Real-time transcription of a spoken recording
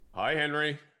Hi,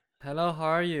 Henry. Hello, how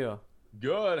are you?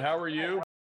 Good. How are you?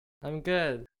 I'm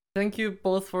good. Thank you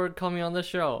both for coming on the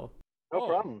show. No Oh,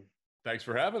 problem. thanks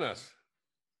for having us.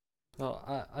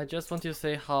 Well, I just want to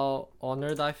say how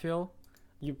honored I feel.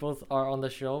 You both are on the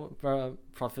show,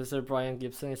 Professor Brian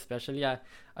Gibson especially. I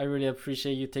really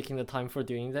appreciate you taking the time for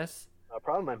doing this. No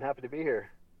problem. I'm happy to be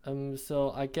here.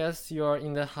 So I guess you're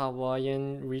in the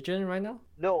Hawaiian region right now?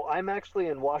 No, I'm actually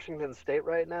in Washington State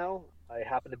right now. I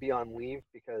happen to be on leave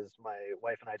because my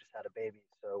wife and I just had a baby,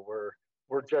 so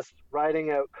we're just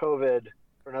riding out COVID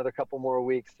for another couple more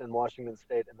weeks in Washington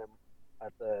State, and then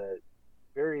at the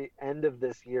very end of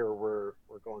this year, we're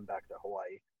going back to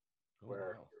Hawaii, Oh,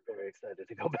 where wow. we're very excited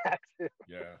to go back to.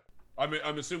 Yeah.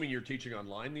 I'm assuming you're teaching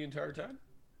online the entire time?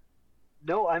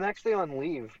 No, I'm actually on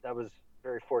leave. That was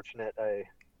very fortunate. I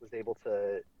was able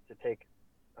to take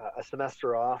a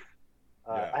semester off.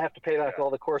 Yeah. I have to pay back all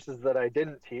the courses that I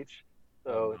didn't teach,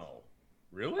 Oh, so it's no.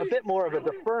 a Really? bit more of a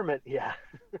deferment. Yeah,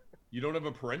 You don't have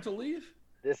a parental leave?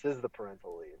 this is the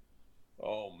parental leave.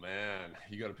 Oh, man.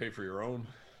 You got to pay for your own.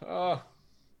 Oh, come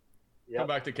Yep,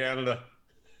 back to Canada.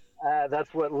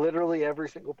 that's what literally every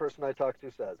single person I talk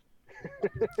to says.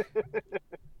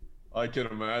 I can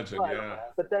imagine. But, Yeah.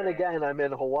 but then again, I'm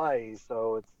in Hawaii,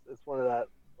 so it's one of that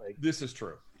like This is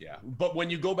true. Yeah. But when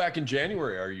you go back in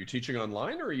January, are you teaching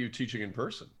online or are you teaching in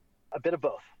person? a bit of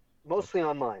both, mostly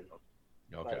online.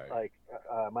 Okay. But like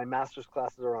my master's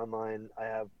classes are online. I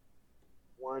have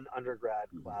one undergrad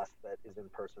class that is in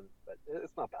person, but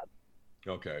it's not bad.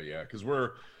 Okay, yeah, because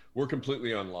we're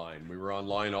completely online. We were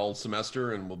online all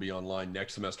semester, and we'll be online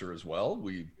next semester as well.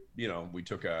 We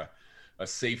took a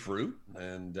safe route,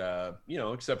 and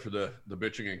except for the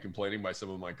bitching and complaining by some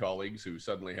of my colleagues who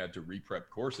suddenly had to re-prep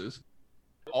courses.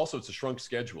 Also, it's a shrunk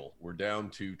schedule. We're down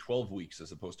to 12 weeks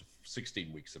as opposed to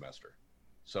 16-week semester.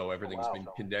 So everything's wow. been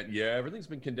condensed. Yeah, everything's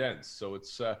been condensed. So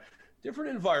it's a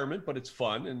different environment, but it's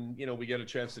fun, and we get a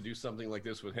chance to do something like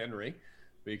this with Henry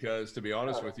because to be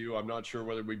honest with you, I'm not sure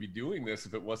whether we'd be doing this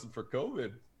if it wasn't for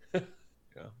COVID. Yeah.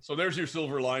 So there's your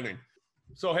silver lining.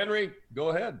 So Henry, go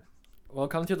ahead.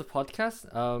 Welcome to the podcast.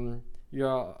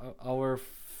 You're our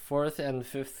fourth and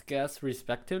fifth guest,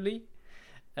 respectively.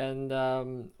 And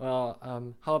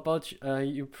how about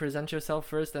you present yourself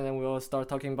first, and then we'll start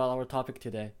talking about our topic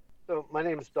today. So my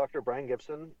name is Dr. Brian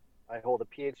Gibson. I hold a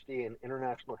PhD in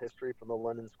international history from the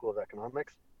London School of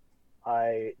Economics.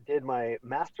 I did my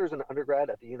master's and undergrad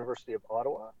at the University of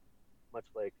Ottawa, much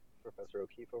like Professor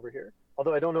O'Keefe over here.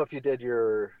 Although I don't know if you did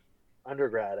your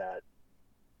undergrad at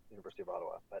University of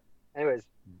Ottawa, but anyways,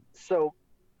 so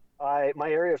my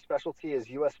area of specialty is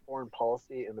U.S. foreign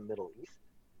policy in the Middle East.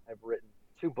 I've written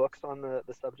two books on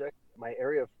the subject. My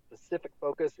area of specific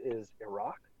focus is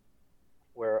Iraq,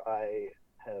 where I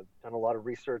have done a lot of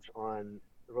research on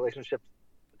the relationships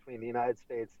between the United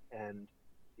States and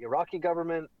the Iraqi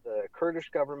government, the Kurdish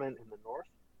government in the north,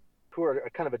 who are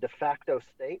kind of a de facto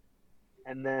state,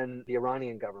 and then the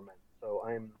Iranian government. So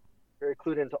I'm very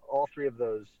clued into all three of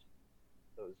those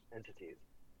entities.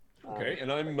 Okay,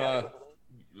 and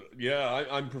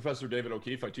I'm Professor David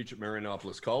O'Keefe. I teach at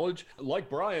Marianopolis College. Like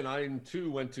Brian, I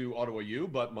too went to Ottawa U,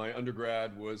 but my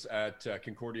undergrad was at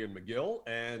Concordia and McGill,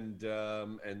 and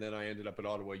then I ended up at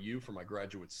Ottawa U for my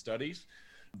graduate studies.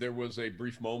 There was a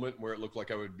brief moment where it looked like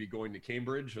I would be going to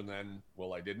Cambridge, and then,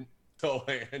 well, I didn't. So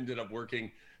I ended up working.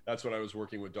 That's when I was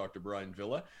working with Dr. Brian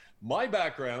Villa. My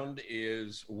background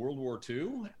is World War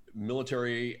II,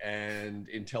 military and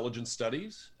intelligence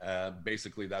studies.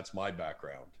 Basically, that's my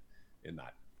background in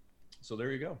that. So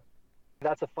there you go.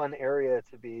 That's a fun area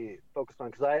to be focused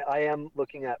on because I am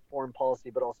looking at foreign policy,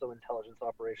 but also intelligence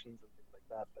operations and things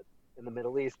like that. But in the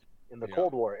Middle East, in the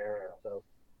Cold War era, so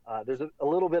there's a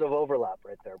little bit of overlap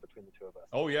right there between the two of us.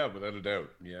 Oh yeah, without a doubt.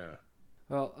 Yeah.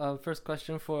 Well, first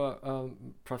question for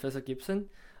Professor Gibson.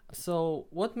 So,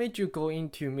 what made you go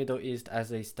into Middle East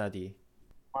as a study?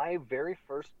 My very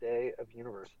first day of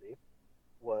university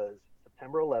was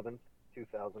September 11th,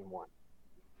 2001.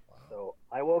 Wow. So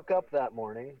I woke up that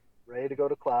morning ready to go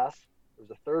to class. It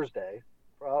was a Thursday.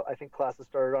 I think classes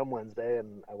started on Wednesday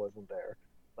and I wasn't there.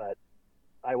 But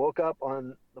I woke up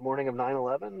on the morning of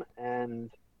 9/11 and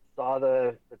saw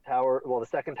the tower, well, the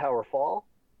second tower fall.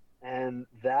 And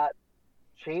that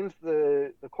changed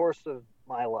the course of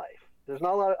my life. There's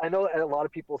not a lot, I know a lot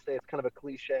of people say it's kind of a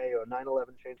cliche or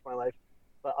 9/11 changed my life,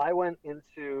 but I went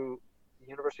into the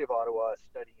University of Ottawa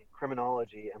studying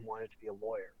criminology and wanted to be a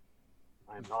lawyer.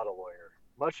 I'm not a lawyer,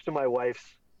 much to my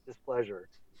wife's displeasure.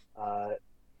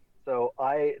 So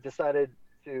I decided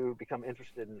to become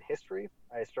interested in history.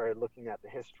 I started looking at the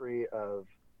history of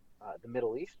the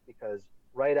Middle East because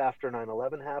right after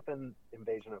 9/11 happened,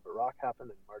 invasion of Iraq happened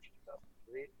in March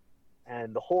 2003.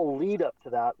 And the whole lead up to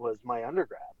that was my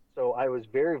undergrad. So I was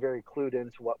very, very clued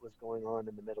into what was going on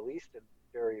in the Middle East and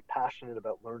very passionate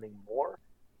about learning more.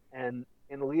 And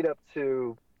in the lead up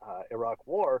to Iraq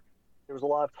War, there was a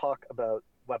lot of talk about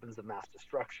weapons of mass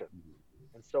destruction.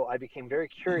 And so I became very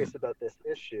curious about this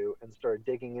issue and started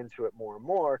digging into it more and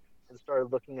more and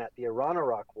started looking at the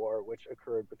Iran-Iraq War, which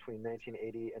occurred between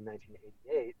 1980 and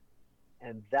 1988.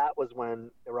 And that was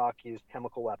when Iraq used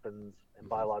chemical weapons and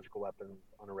biological weapons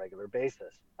on a regular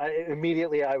basis.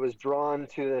 Immediately, I was drawn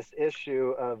to this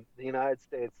issue of the United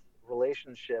States'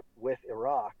 relationship with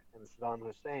Iraq and Saddam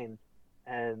Hussein.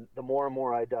 And the more and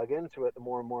more I dug into it, the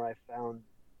more and more I found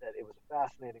that it was a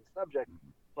fascinating subject,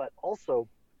 but also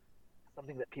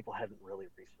something that people hadn't really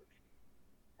researched.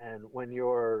 And when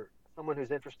you're someone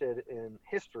who's interested in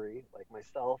history, like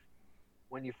myself,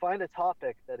 when you find a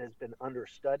topic that has been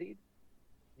understudied,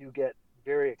 you get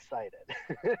very excited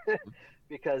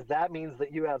because that means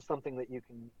that you have something that you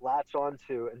can latch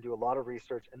onto and do a lot of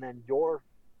research, and then you're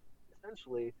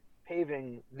essentially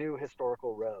paving new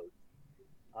historical roads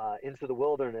into the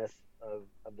wilderness of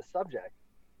the subject.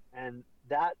 And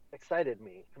that excited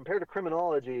me. Compared to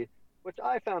criminology, which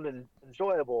I found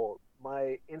enjoyable,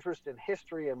 my interest in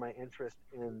history and my interest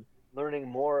in learning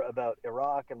more about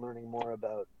Iraq and learning more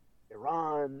about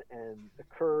Iran and the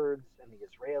Kurds and the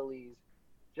Israelis,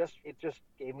 it just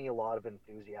gave me a lot of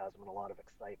enthusiasm and a lot of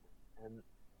excitement. And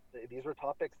these were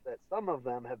topics that some of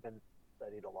them have been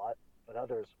studied a lot, but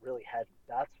others really hadn't.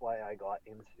 That's why I got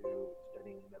into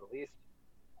studying the Middle East.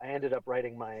 I ended up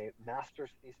writing my master's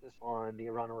thesis on the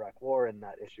Iran-Iraq War and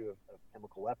that issue of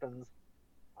chemical weapons.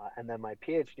 And then my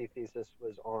PhD thesis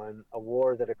was on a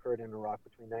war that occurred in Iraq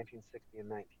between 1960 and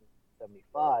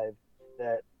 1975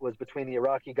 that was between the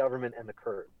Iraqi government and the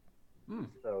Kurds.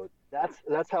 So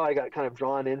that's how I got kind of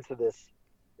drawn into this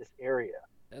area.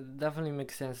 It definitely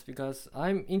makes sense because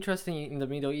I'm interested in the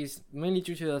Middle East mainly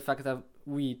due to the fact that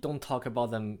we don't talk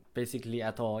about them basically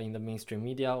at all in the mainstream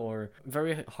media, or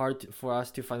very hard for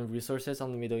us to find resources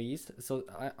on the Middle East. So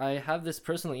I have this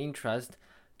personal interest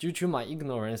due to my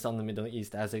ignorance on the Middle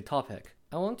East as a topic.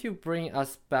 I want to bring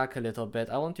us back a little bit.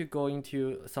 I want to go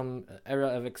into some area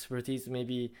of expertise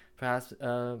maybe perhaps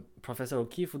Professor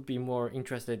O'Keefe would be more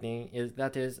interested in,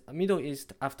 that is Middle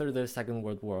East after the Second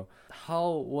World War. How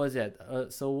was it?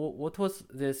 So what was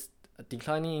this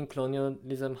declining in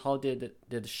colonialism? How did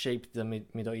it shape the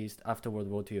Middle East after World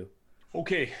War II?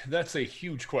 Okay, that's a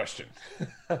huge question.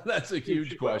 That's a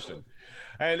huge question.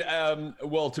 And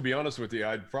well, to be honest with you,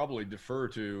 I'd probably defer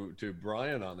to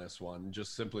Brian on this one,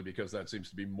 just simply because that seems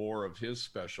to be more of his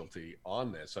specialty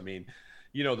on this. I mean,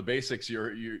 you know, the basics,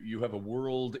 you have a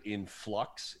world in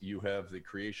flux. You have the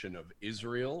creation of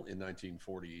Israel in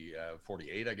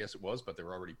 1948, I guess it was, but they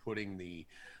were already putting the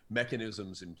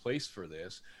mechanisms in place for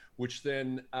this, which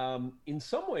then in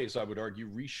some ways I would argue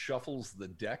reshuffles the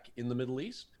deck in the Middle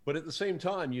East. But at the same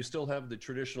time, you still have the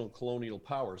traditional colonial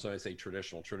powers. And I say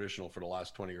traditional for the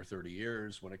last 20 or 30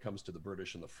 years when it comes to the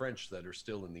British and the French that are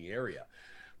still in the area.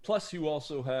 Plus, you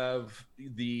also have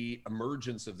the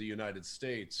emergence of the United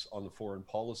States on the foreign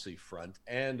policy front,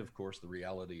 and of course, the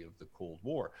reality of the Cold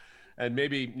War. And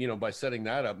maybe, you know, by setting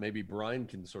that up, maybe Brian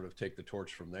can sort of take the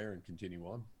torch from there and continue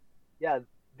on. Yeah,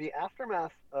 the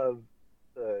aftermath of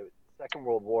the Second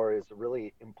World War is a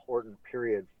really important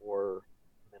period for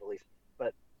the Middle East.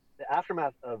 But the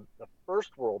aftermath of the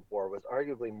First World War was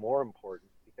arguably more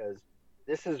important because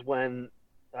this is when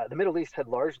the Middle East had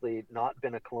largely not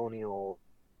been a colonial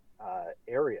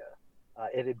area.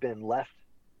 It had been left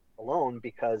alone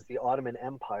because the Ottoman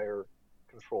Empire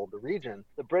controlled the region.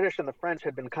 The British and the French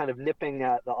had been kind of nipping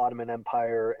at the Ottoman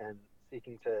Empire and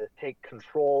seeking to take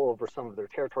control over some of their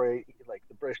territory. Like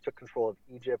the British took control of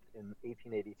Egypt in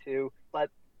 1882. But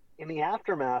in the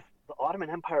aftermath, the Ottoman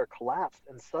Empire collapsed,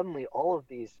 and suddenly all of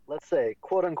these, let's say,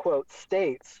 quote unquote,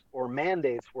 states or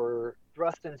mandates were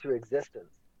thrust into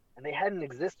existence. And they hadn't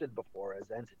existed before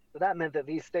as entities. So that meant that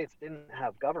these states didn't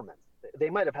have governments. They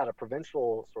might have had a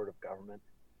provincial sort of government,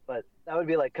 but that would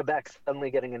be like Quebec suddenly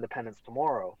getting independence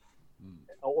tomorrow,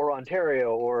 or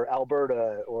Ontario, or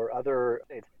Alberta, or other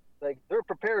states. Like, they're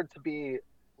prepared to be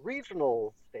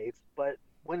regional states, but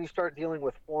when you start dealing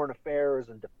with foreign affairs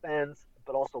and defense,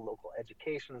 but also local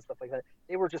education and stuff like that,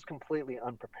 they were just completely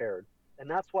unprepared. And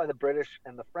that's why the British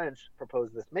and the French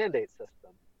proposed this mandate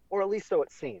system, or at least so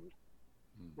it seemed.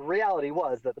 The reality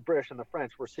was that the British and the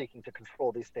French were seeking to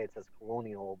control these states as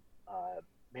colonial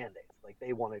mandates. Like,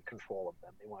 they wanted control of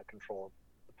them. They wanted control of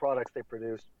the products they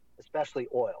produced, especially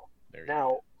oil.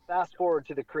 Now, fast forward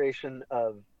to the creation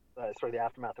of, the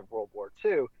aftermath of World War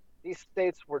II, these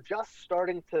states were just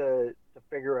starting to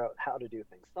figure out how to do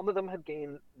things. Some of them had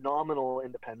gained nominal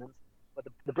independence, but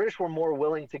the British were more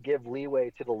willing to give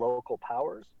leeway to the local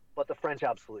powers, but the French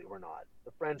absolutely were not.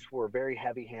 The French were very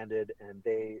heavy handed and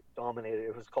they dominated.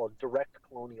 It was called direct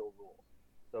colonial rule.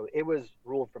 So it was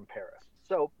ruled from Paris.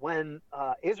 So when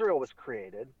Israel was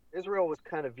created, Israel was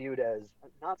kind of viewed as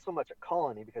not so much a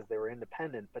colony because they were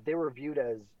independent, but they were viewed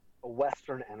as a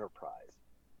Western enterprise.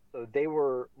 So they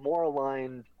were more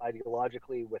aligned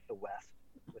ideologically with the West,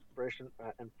 with British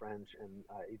and French and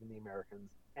even the Americans.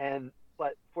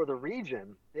 But for the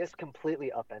region, this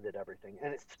completely upended everything,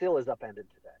 and it still is upended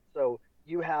today. So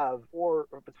you have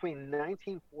between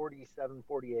 1947,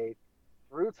 48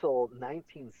 through till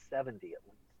 1970 at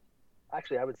least.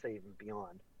 Actually, I would say even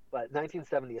beyond, but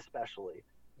 1970 especially,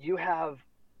 you have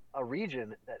a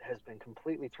region that has been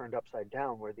completely turned upside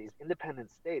down, where these independent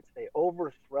states, they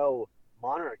overthrow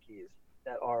monarchies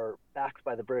that are backed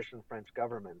by the British and French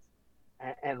governments,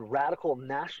 and radical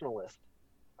nationalist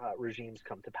regimes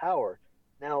come to power.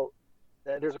 Now,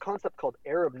 there's a concept called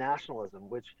Arab nationalism,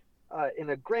 which,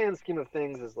 in a grand scheme of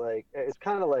things, is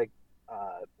kind of like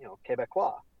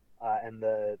Quebecois and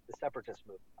the separatist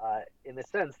movement, in a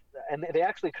sense, and they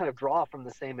actually kind of draw from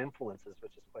the same influences,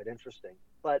 which is quite interesting.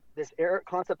 But this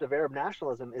concept of Arab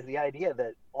nationalism is the idea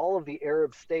that all of the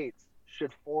Arab states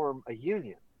should form a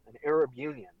union, an Arab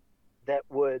union, that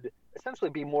would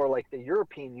essentially be more like the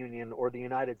European Union or the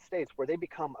United States, where they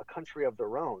become a country of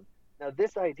their own. Now,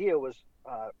 this idea was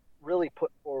really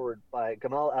put forward by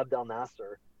Gamal Abdel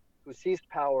Nasser, who seized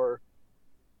power.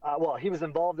 He was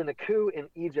involved in a coup in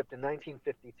Egypt in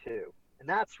 1952. And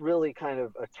that's really kind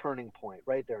of a turning point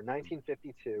right there.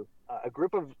 1952, a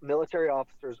group of military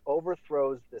officers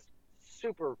overthrows this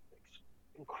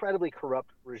incredibly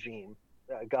corrupt regime,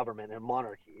 government and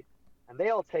monarchy. And they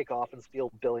all take off and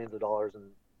steal billions of dollars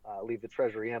and leave the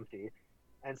treasury empty.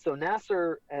 And so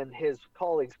Nasser and his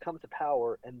colleagues come to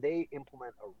power, and they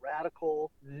implement a radical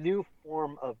new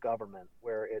form of government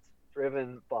where it's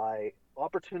driven by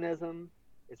opportunism,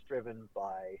 it's driven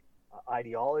by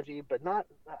ideology, but not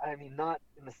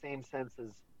in the same sense as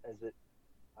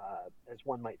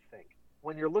one might think.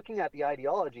 When you're looking at the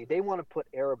ideology, they want to put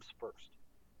Arabs first.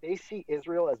 They see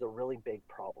Israel as a really big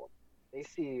problem. They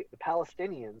see the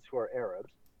Palestinians, who are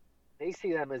Arabs, they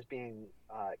see them as being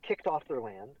kicked off their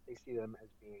land. They see them as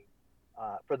being,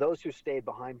 for those who stayed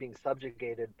behind, being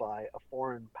subjugated by a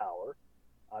foreign power,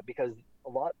 because a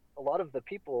lot of the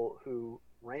people who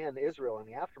ran Israel in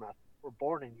the aftermath were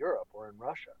born in Europe or in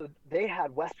Russia. So they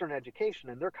had Western education,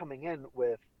 and they're coming in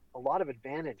with a lot of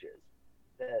advantages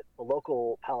that the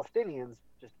local Palestinians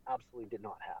just absolutely did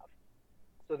not have.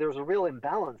 So there was a real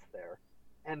imbalance there.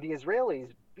 And the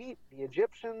Israelis beat the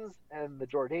Egyptians and the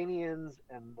Jordanians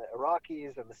and the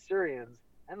Iraqis and the Syrians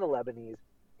and the Lebanese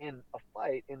in a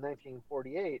fight in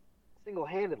 1948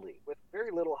 single-handedly with very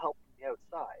little help from the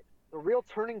outside. The real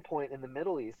turning point in the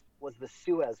Middle East was the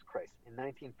Suez Crisis in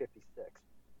 1956.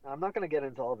 Now, I'm not going to get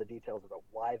into all the details about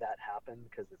why that happened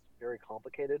because it's very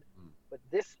complicated, but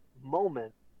this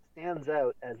moment stands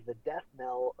out as the death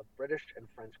knell of British and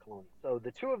French colonialism. So the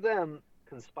two of them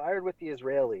conspired with the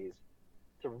Israelis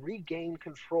to regain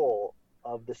control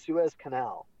of the Suez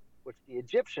Canal, which the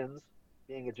Egyptians,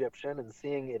 being Egyptian and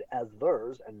seeing it as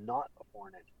theirs and not a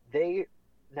foreign entity, they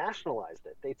nationalized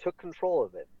it. They took control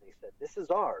of it. They said, this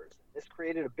is ours. This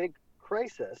created a big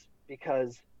crisis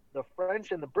because the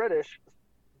French and the British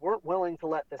weren't willing to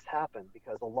let this happen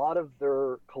because a lot of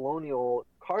their colonial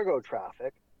cargo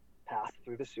traffic passed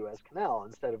through the Suez Canal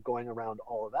instead of going around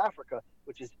all of Africa,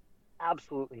 which is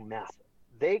absolutely massive.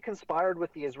 They conspired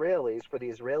with the Israelis for the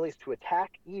Israelis to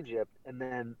attack Egypt, and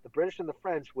then the British and the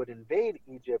French would invade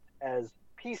Egypt as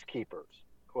peacekeepers,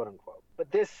 quote unquote.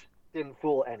 But this didn't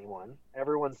fool anyone.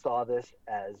 Everyone saw this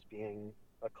as being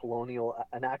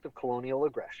an act of colonial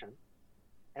aggression.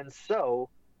 And so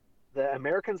the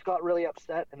Americans got really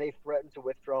upset, and they threatened to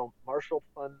withdraw Marshall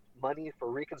Fund money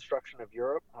for reconstruction of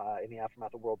Europe in the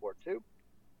aftermath of World War II.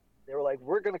 They were like,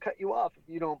 we're going to cut you off if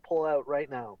you don't pull out right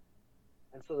now.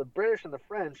 And so the British and the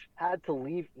French had to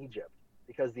leave Egypt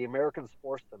because the Americans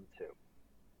forced them to.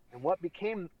 And what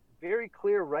became very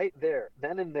clear right there,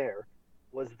 then and there,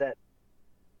 was that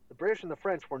the British and the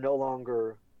French were no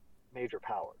longer major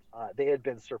powers. They had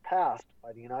been surpassed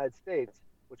by the United States,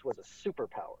 which was a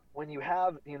superpower. When you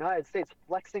have the United States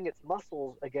flexing its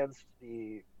muscles against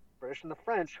the British and the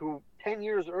French, who 10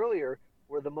 years earlier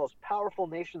were the most powerful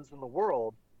nations in the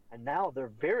world, and now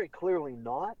they're very clearly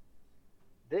not,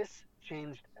 this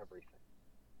changed everything.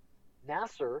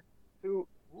 Nasser, who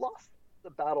lost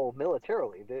the battle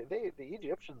militarily, the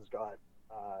Egyptians got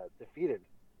defeated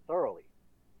thoroughly,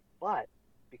 but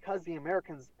because the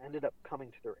Americans ended up coming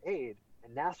to their aid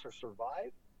and Nasser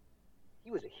survived,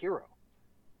 he was a hero.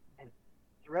 And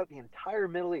throughout the entire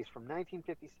Middle East, from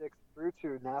 1956 through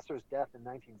to Nasser's death in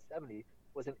 1970,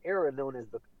 was an era known as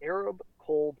the Arab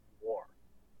Cold War.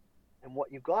 And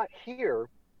what you got here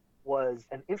was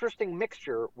an interesting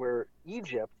mixture where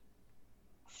Egypt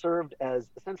served as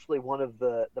essentially one of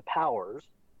the powers,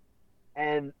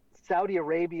 and Saudi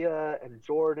Arabia and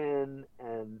Jordan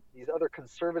and these other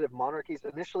conservative monarchies,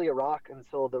 initially Iraq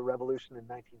until the revolution in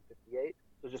 1958,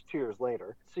 so just 2 years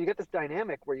later. So you get this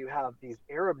dynamic where you have these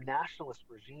Arab nationalist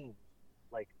regimes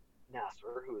like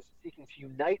Nasser, who is seeking to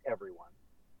unite everyone,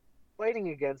 fighting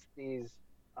against these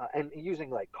and using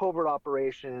like covert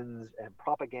operations and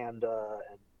propaganda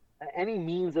and any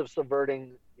means of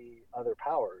subverting the other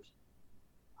powers.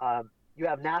 You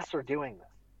have Nasser doing this,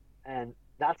 and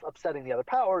that's upsetting the other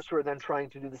powers who are then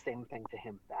trying to do the same thing to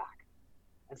him back.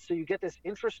 And so you get this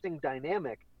interesting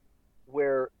dynamic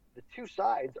where the two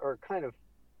sides are kind of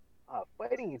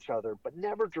fighting each other, but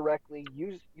never directly,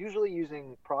 usually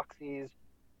using proxies,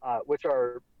 which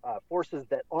are forces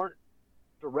that aren't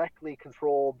directly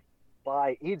controlled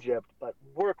by Egypt, but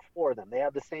work for them. They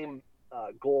have the same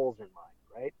goals in mind,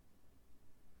 right?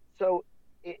 So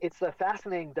it's a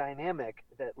fascinating dynamic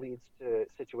that leads to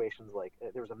situations like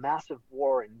there was a massive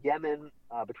war in Yemen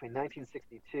between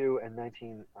 1962 and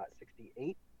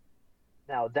 1968.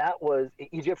 Now, that was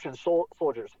Egyptian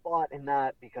soldiers fought in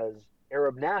that because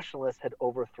Arab nationalists had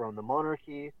overthrown the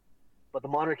monarchy, but the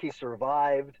monarchy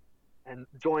survived and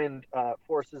joined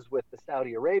forces with the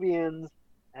Saudi Arabians,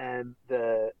 and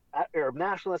the Arab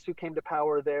nationalists who came to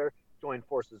power there joined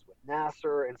forces with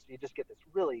Nasser, and so you just get this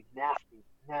really nasty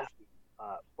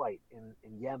fight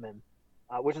in Yemen,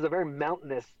 which is a very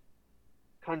mountainous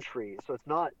country, so it's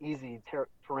not easy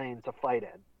terrain to fight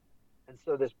in. And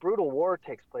so this brutal war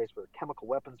takes place where chemical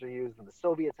weapons are used, and the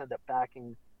Soviets end up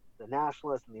backing the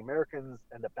nationalists, and the Americans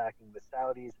end up backing the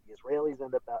Saudis. The Israelis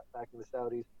end up backing the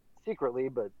Saudis secretly,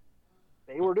 but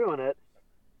they were doing it.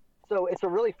 So it's a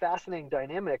really fascinating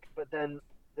dynamic. But then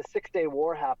the Six-Day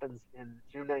War happens in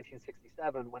June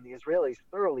 1967 when the Israelis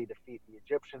thoroughly defeat the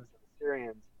Egyptians and the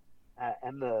Syrians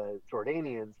and the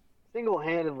Jordanians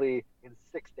single-handedly in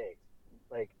 6 days.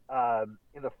 Like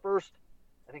in the first,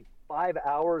 I think, 5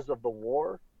 hours of the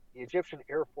war, the Egyptian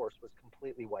Air Force was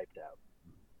completely wiped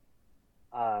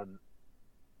out.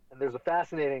 And there's a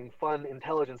fascinating, fun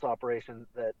intelligence operation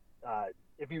that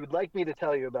if you would like me to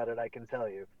tell you about it, I can tell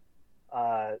you.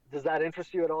 Does that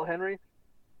interest you at all, Henry?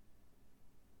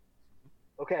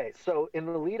 Okay, so in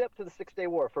the lead up to the Six-Day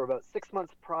War, for about 6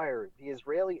 months prior, the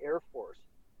Israeli Air Force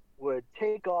would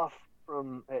take off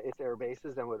from its air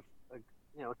bases and would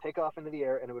take off into the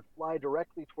air, and it would fly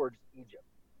directly towards Egypt.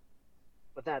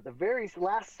 But then at the very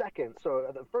last second, so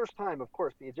the first time, of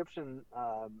course, the Egyptian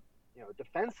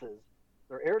defenses,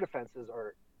 their air defenses,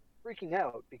 are freaking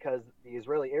out because the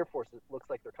Israeli Air Force looks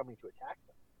like they're coming to attack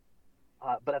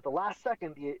them. But at the last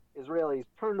second, the Israelis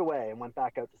turned away and went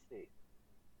back out to sea.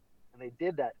 And they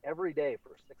did that every day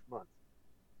for 6 months.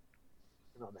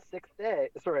 And on the sixth day,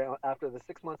 after the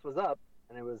 6 months was up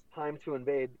and it was time to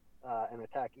invade and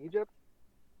attack Egypt,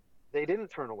 they didn't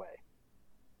turn away.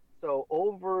 So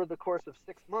over the course of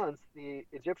 6 months, the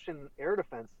Egyptian Air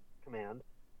Defense Command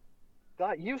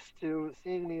got used to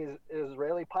seeing these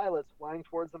Israeli pilots flying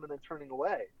towards them and then turning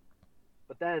away.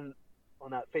 But then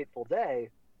on that fateful day,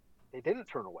 they didn't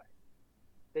turn away.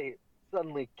 They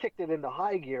suddenly kicked it into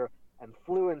high gear and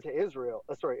flew into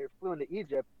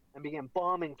Egypt and began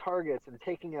bombing targets and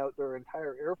taking out their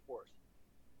entire air force.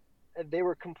 And they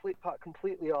were caught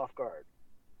completely off guard.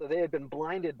 So they had been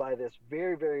blinded by this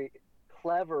very, very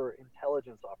clever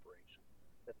intelligence operation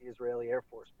that the Israeli Air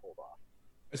Force pulled off.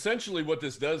 Essentially, what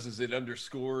this does is it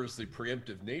underscores the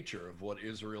preemptive nature of what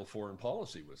Israel foreign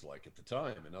policy was like at the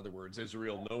time. In other words,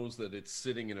 Israel knows that it's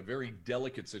sitting in a very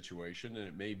delicate situation, and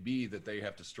it may be that they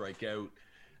have to strike out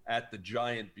at the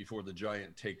giant before the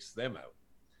giant takes them out.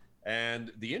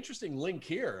 And the interesting link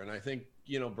here, and I think,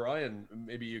 Brian,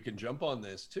 maybe you can jump on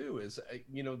this too, is,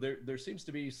 there seems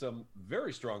to be some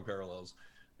very strong parallels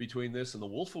between this and the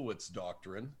Wolfowitz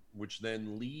doctrine, which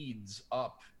then leads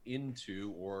up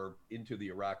into the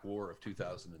Iraq War of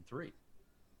 2003.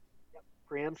 Yep.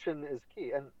 Preemption is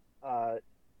key. And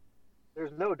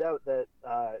there's no doubt that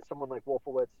someone like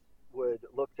Wolfowitz would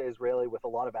look to Israeli with a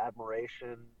lot of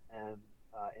admiration and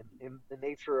in the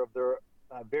nature of their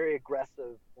very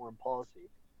aggressive foreign policy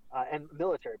and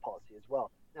military policy as well.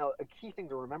 Now, a key thing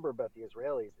to remember about the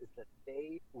Israelis is that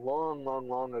they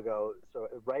long ago, so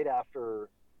right after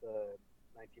the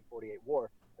 1948 war,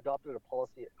 adopted a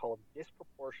policy called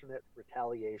disproportionate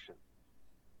retaliation.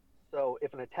 So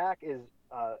if an attack is,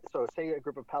 so say a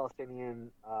group of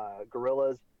Palestinian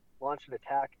guerrillas launch an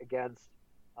attack against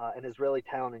an Israeli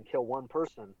town and kill one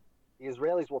person, the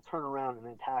Israelis will turn around and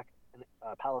attack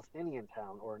a Palestinian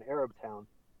town or an Arab town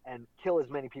and kill as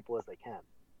many people as they can.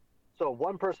 So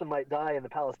one person might die in the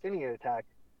Palestinian attack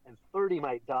and 30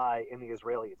 might die in the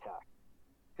Israeli attack.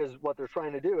 Because what they're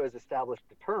trying to do is establish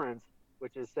deterrence,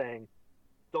 which is saying,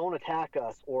 don't attack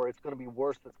us or it's going to be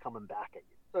worse that's coming back at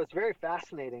you. So it's a very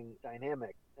fascinating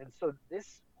dynamic. And so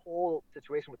this whole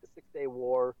situation with the Six-Day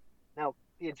War, now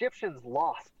the Egyptians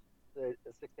lost the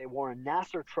Six-Day War, and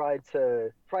Nasser tried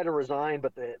to resign,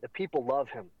 but the people love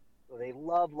him. So they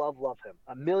love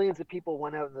him. Millions of people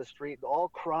went out in the street, all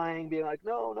crying, being like,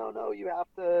 no, you have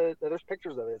to, there's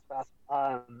pictures of it, it's fast.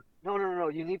 No,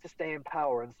 you need to stay in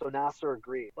power. And so Nasser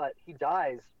agreed. But he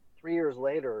dies 3 years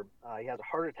later. He has a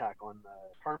heart attack on the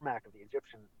tarmac of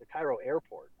the Cairo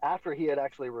airport, after he had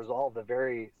actually resolved a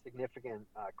very significant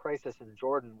crisis in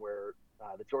Jordan where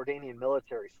the Jordanian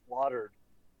military slaughtered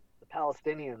the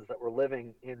Palestinians that were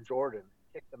living in Jordan,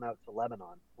 kicked them out to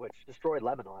Lebanon, which destroyed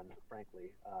Lebanon,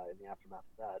 frankly, in the aftermath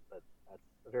of that. But that's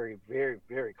a very, very,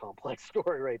 very complex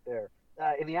story right there.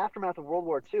 In the aftermath of World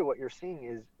War II, what you're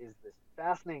seeing is this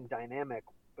fascinating dynamic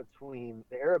between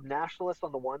the Arab nationalists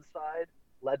on the one side,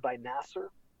 led by Nasser,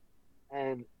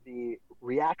 and the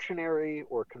reactionary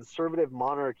or conservative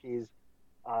monarchies,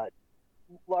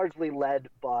 largely led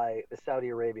by the Saudi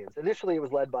Arabians. Initially, it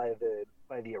was led by the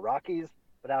Iraqis,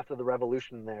 but after the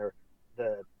revolution there,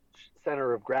 the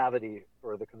center of gravity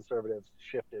for the conservatives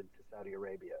shifted to Saudi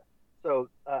Arabia. So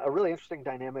a really interesting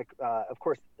dynamic. Of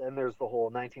course, then there's the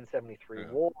whole 1973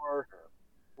 war,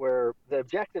 where the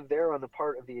objective there on the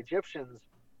part of the Egyptians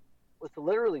was to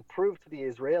literally prove to the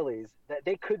Israelis that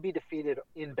they could be defeated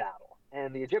in battle.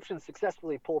 And the Egyptians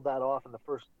successfully pulled that off in the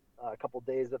first couple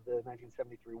days of the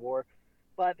 1973 war.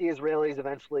 But the Israelis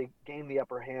eventually gained the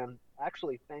upper hand,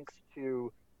 actually thanks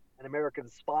to an American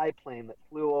spy plane that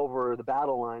flew over the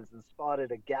battle lines and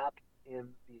spotted a gap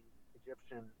in the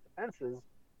Egyptian defenses,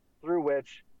 through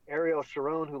which Ariel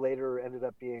Sharon, who later ended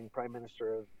up being prime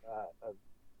minister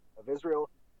of Israel,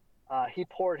 he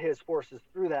poured his forces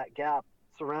through that gap,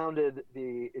 surrounded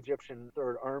the Egyptian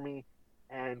Third Army,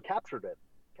 and captured it,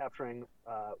 capturing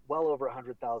well over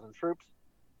 100,000 troops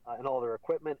and all their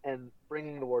equipment, and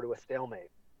bringing the war to a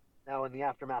stalemate. Now, in the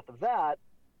aftermath of that,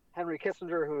 Henry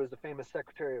Kissinger, who is the famous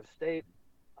Secretary of State,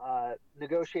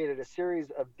 negotiated a series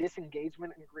of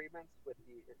disengagement agreements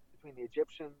between the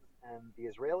Egyptians and the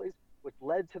Israelis, which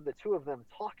led to the two of them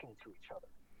talking to each other.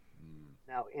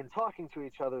 Now, in talking to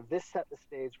each other, this set the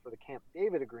stage for the Camp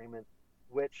David Agreement,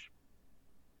 which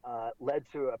led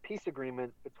to a peace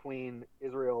agreement between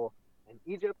Israel and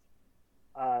Egypt.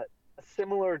 A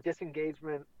similar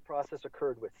disengagement process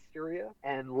occurred with Syria,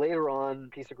 and later on,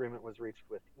 peace agreement was reached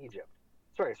with Egypt.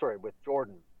 With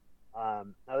Jordan.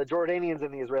 Now, the Jordanians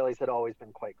and the Israelis had always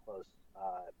been quite close,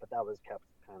 but that was kept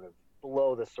kind of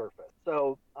below the surface.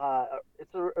 So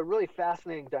it's a really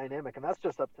fascinating dynamic, and that's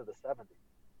just up to the 70s.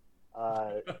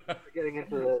 Getting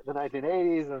into the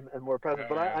 1980s and more present.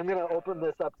 But I'm going to open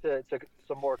this up to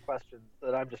some more questions, so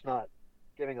that I'm just not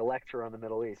giving a lecture on the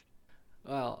Middle East.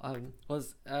 Well,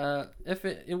 if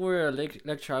it were a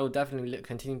lecture, I would definitely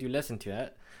continue to listen to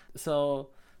it.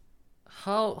 So,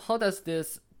 how does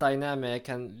this dynamic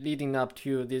and leading up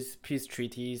to these peace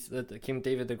treaties, the Camp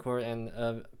David Accord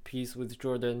and peace with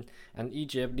Jordan and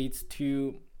Egypt, leads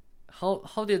to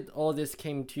how did all this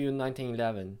came to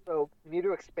 1911? So we need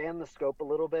to expand the scope a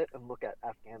little bit and look at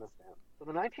Afghanistan. So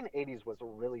the 1980s was a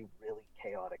really, really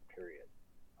chaotic period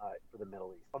for the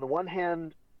Middle East. On the one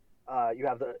hand, you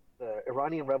have the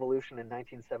Iranian Revolution in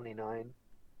 1979,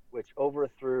 which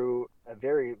overthrew a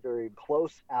very, very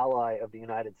close ally of the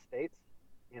United States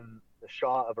in the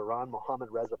Shah of Iran, Mohammad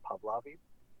Reza Pahlavi.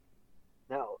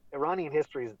 Now, Iranian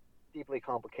history is deeply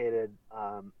complicated.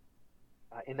 In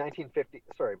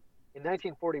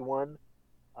 1941,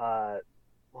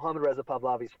 Mohammad Reza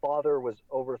Pahlavi's father was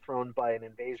overthrown by an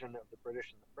invasion of the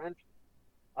British and the French.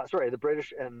 The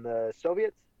British and the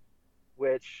Soviets,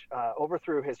 which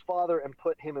overthrew his father and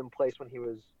put him in place when he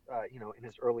was, in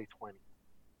his early 20s.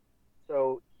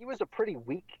 So he was a pretty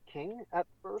weak king at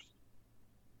first,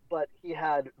 but he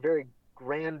had very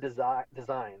grand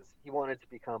designs. He wanted to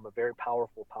become a very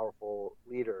powerful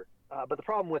leader. But the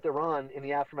problem with Iran in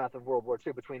the aftermath of World War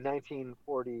II between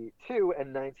 1942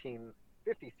 and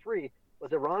 1953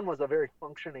 was Iran was a very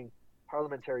functioning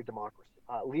parliamentary democracy.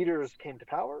 Leaders came to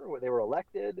power, they were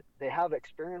elected, they have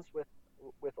experience with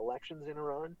elections in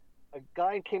Iran, a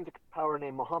guy came to power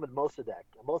named Mohammad Mossadegh.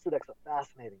 Now, Mossadegh's a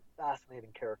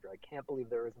fascinating character. I can't believe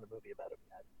there isn't a movie about him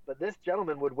yet. But this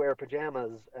gentleman would wear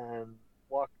pajamas and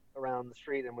walk around the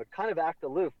street and would kind of act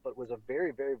aloof, but was a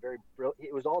very, very, very brilliant.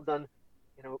 It was all done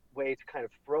in a way to kind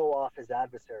of throw off his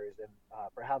adversaries and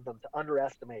for have them to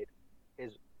underestimate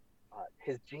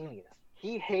his genius.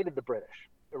 He hated the British.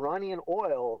 Iranian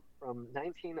oil from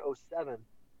 1907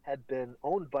 had been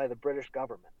owned by the British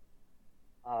government.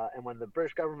 And when the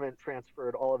British government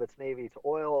transferred all of its navy to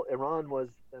oil, Iran was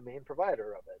the main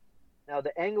provider of it. Now,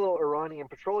 the Anglo-Iranian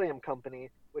Petroleum Company,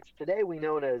 which today we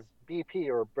know as BP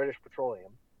or British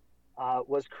Petroleum,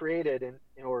 was created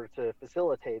in order to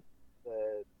facilitate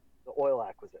the oil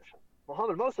acquisition.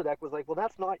 Mohammad Mossadegh was like, well,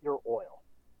 that's not your oil.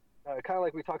 Kind of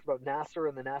like we talked about Nasser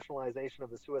and the nationalization of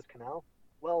the Suez Canal.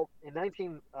 Well, in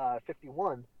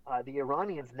 1951, the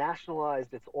Iranians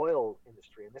nationalized its oil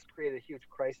industry, and this created a huge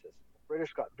crisis. The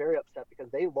British got very upset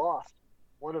because they lost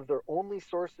one of their only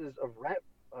sources of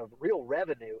real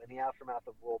revenue in the aftermath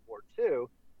of World War II,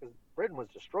 because Britain was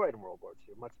destroyed in World War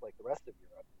II, much like the rest of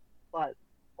Europe. But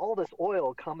all this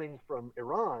oil coming from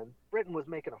Iran, Britain was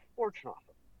making a fortune off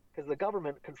of, because the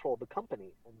government controlled the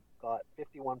company and got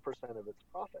 51% of its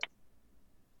profits.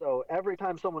 So every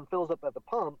time someone fills up at the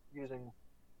pump using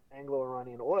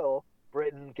Anglo-Iranian oil,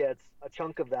 Britain gets a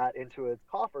chunk of that into its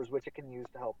coffers, which it can use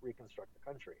to help reconstruct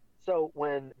the country. So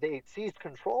when they seized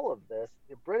control of this,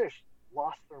 the British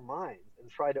lost their minds and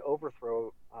tried to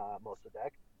overthrow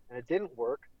Mossadegh, and it didn't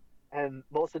work. And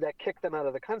Mossadegh kicked them out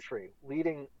of the country,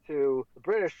 leading to the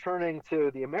British turning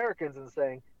to the Americans and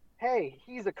saying, hey,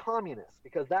 he's a communist,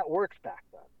 because that worked back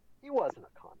then. He wasn't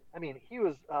a communist. I mean, he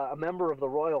was a member of the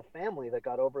royal family that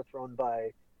got overthrown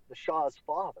by the Shah's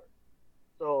father.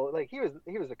 So, like, he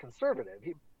was a conservative,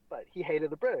 but he hated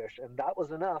the British, and that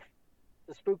was enough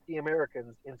to spook the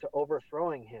Americans into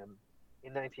overthrowing him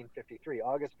in 1953,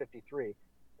 August 53.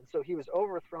 And so he was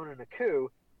overthrown in a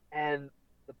coup, and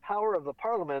the power of the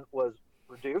parliament was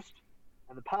reduced,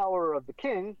 and the power of the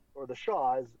king, or the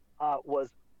Shah, was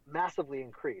massively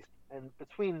increased. And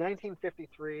between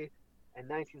 1953 and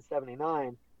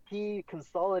 1979, he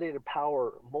consolidated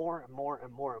power more and more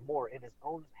and more and more in his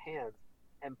own hands.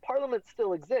 And parliament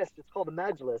still exists. It's called the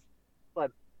Majlis,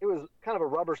 but it was kind of a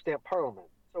rubber stamp parliament.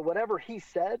 So whatever he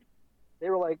said, they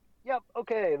were like, yep,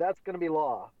 okay, that's going to be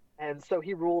law. And so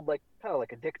he ruled like kind of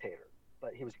like a dictator,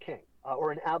 but he was king,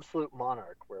 or an absolute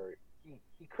monarch where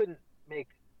he couldn't make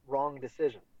wrong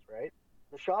decisions, right?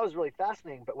 The Shah was really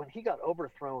fascinating, but when he got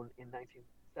overthrown in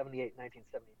 1978,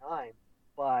 1979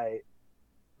 by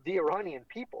the Iranian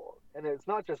people, and it's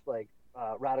not just like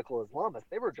radical Islamists,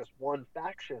 they were just one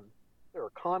faction. There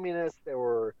were communists, there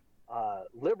were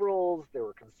liberals, there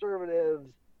were conservatives,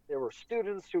 there were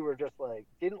students who were just like,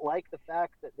 didn't like the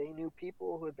fact that they knew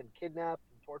people who had been kidnapped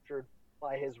and tortured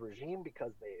by his regime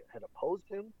because they had opposed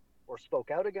him or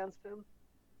spoke out against him.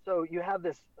 So you have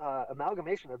this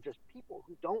amalgamation of just people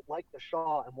who don't like the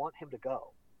Shah and want him to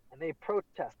go. And they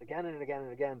protest again and again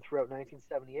and again throughout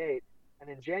 1978. And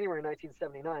in January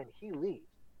 1979, he leaves.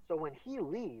 So when he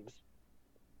leaves,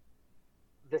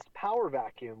 this power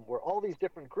vacuum where all these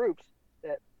different groups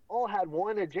that all had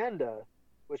one agenda,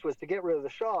 which was to get rid of the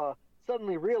Shah,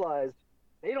 suddenly realized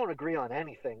they don't agree on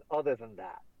anything other than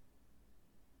that.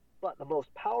 But the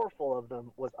most powerful of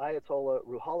them was Ayatollah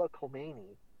Ruhollah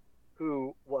Khomeini,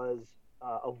 who was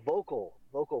a vocal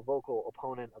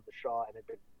opponent of the Shah and had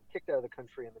been kicked out of the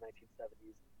country in the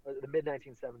 1970s, or the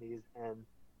mid-1970s, and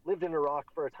lived in Iraq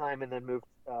for a time and then moved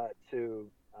to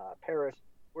Paris,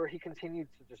 where he continued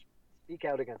to just speak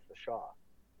out against the Shah.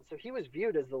 And so he was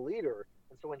viewed as the leader.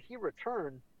 And so when he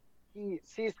returned, he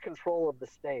seized control of the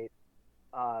state,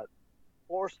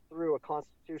 forced through a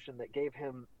constitution that gave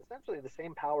him essentially the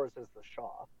same powers as the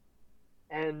Shah.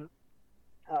 And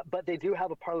but they do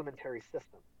have a parliamentary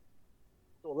system.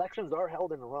 So elections are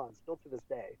held in Iran still to this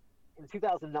day. In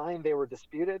 2009, they were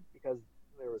disputed because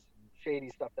there was some shady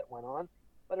stuff that went on.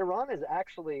 But Iran is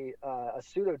actually a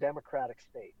pseudo-democratic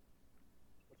state,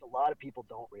 which a lot of people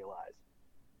don't realize.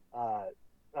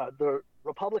 The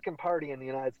Republican Party in the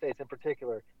United States in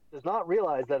particular does not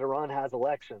realize that Iran has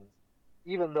elections,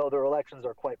 even though their elections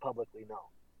are quite publicly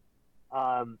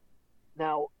known.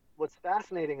 Now, what's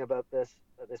fascinating about this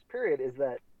period is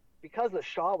that because the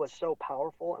Shah was so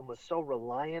powerful and was so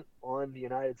reliant on the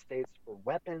United States for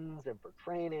weapons and for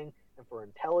training and for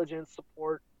intelligence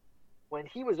support, when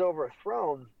he was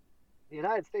overthrown, the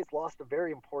United States lost a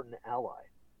very important ally.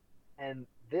 And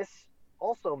this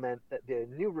also meant that the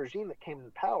new regime that came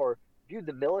into power viewed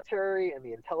the military and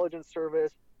the intelligence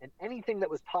service and anything that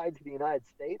was tied to the United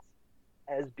States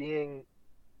as being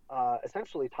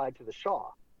essentially tied to the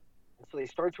Shah. And so they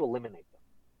started to eliminate them.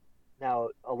 Now,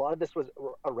 a lot of this was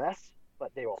arrests,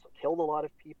 but they also killed a lot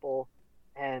of people.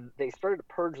 And they started to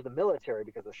purge the military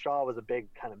because the Shah was a big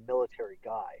kind of military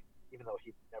guy, even though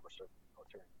he never served in the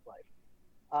military in his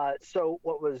life. So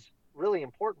what was really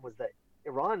important was that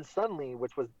Iran suddenly,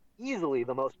 which was easily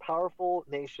the most powerful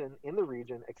nation in the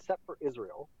region, except for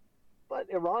Israel, but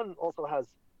Iran also has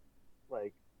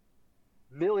like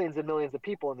millions and millions of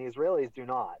people, and the Israelis do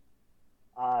not.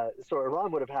 So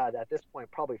Iran would have had at this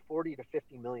point probably 40 to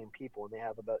 50 million people, and they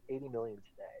have about 80 million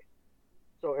today.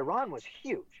 So Iran was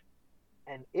huge,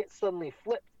 and it suddenly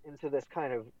flipped into this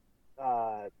kind of,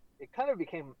 it kind of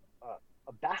became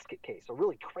a basket case, a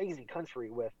really crazy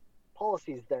country with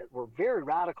policies that were very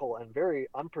radical and very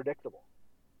unpredictable.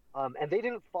 And they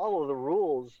didn't follow the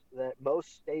rules that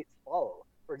most states follow.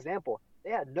 For example,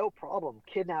 they had no problem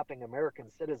kidnapping American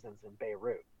citizens in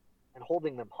Beirut and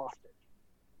holding them hostage.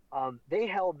 They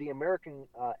held the American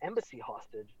embassy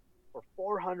hostage for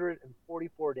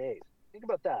 444 days. Think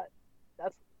about that.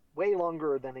 That's way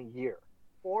longer than a year.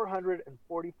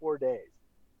 444 days.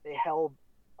 They held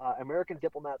American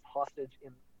diplomats hostage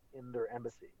in their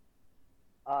embassy.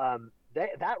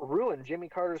 That ruined Jimmy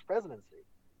Carter's presidency.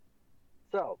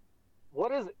 So, what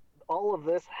does all of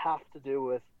this have to do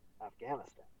with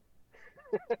Afghanistan?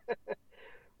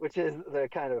 Which is the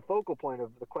kind of focal point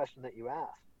of the question that you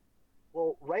asked.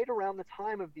 Well, right around the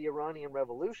time of the Iranian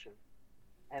Revolution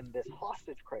and this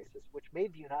hostage crisis, which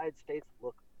made the United States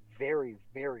look very,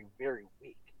 very, very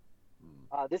weak.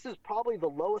 This is probably the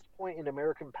lowest point in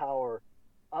American power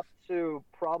up to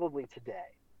probably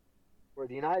today, where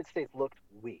the United States looked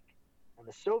weak. And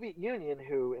the Soviet Union,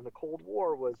 who in the Cold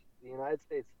War was the United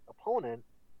States' opponent,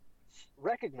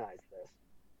 recognized this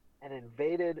and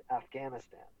invaded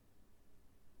Afghanistan.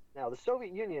 Now, the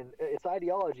Soviet Union, its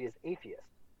ideology is atheist,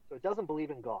 so it doesn't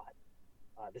believe in God.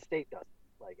 The state doesn't,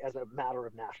 like as a matter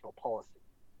of national policy.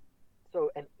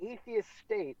 So an atheist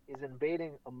state is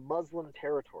invading a Muslim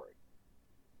territory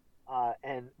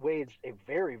and waged a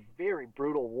very, very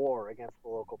brutal war against the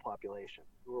local population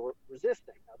who were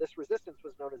resisting. Now, this resistance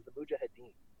was known as the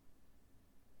Mujahideen.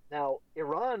 Now,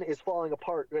 Iran is falling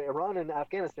apart. Iran and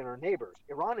Afghanistan are neighbors.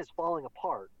 Iran is falling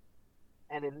apart.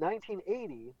 And in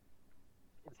 1980,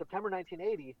 in September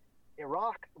 1980,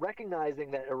 Iraq,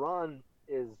 recognizing that Iran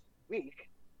is weak,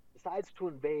 decides to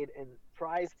invade and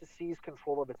tries to seize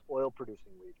control of its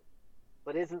oil-producing region,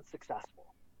 but isn't successful.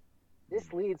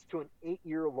 This leads to an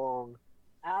 8-year-long,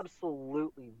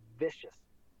 absolutely vicious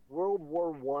World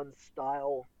War I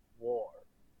style war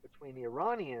between the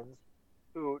Iranians,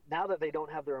 who, now that they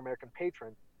don't have their American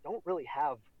patron, don't really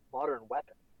have modern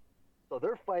weapons. So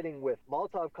they're fighting with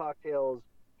Molotov cocktails,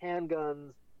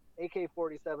 handguns,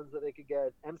 AK-47s that they could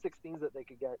get, M16s that they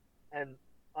could get, and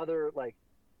other,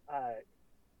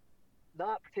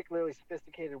 not particularly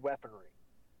sophisticated weaponry.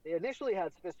 They initially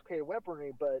had sophisticated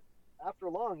weaponry, but after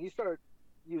long, you start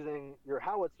using your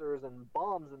howitzers and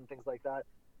bombs and things like that,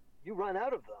 you run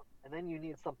out of them, and then you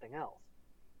need something else.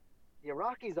 The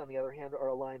Iraqis, on the other hand, are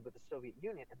aligned with the Soviet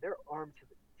Union, and they're armed to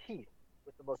the teeth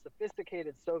with the most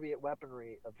sophisticated Soviet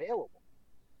weaponry available.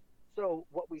 So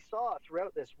what we saw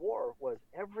throughout this war was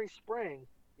every spring,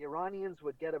 the Iranians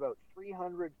would get about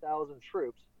 300,000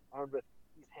 troops armed with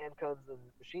these handguns and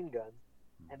machine guns,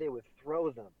 and they would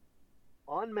throw them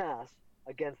en masse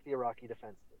against the Iraqi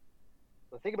defenses.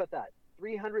 So think about that.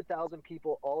 300,000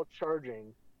 people all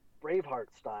charging Braveheart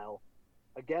style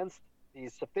against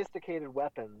these sophisticated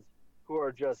weapons who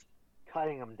are just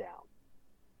cutting them down.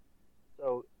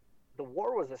 So the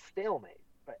war was a stalemate.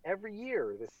 But every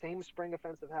year, the same spring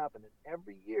offensive happened, and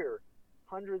every year,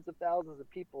 hundreds of thousands of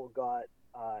people got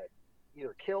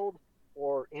either killed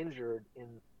or injured in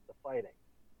the fighting.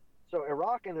 So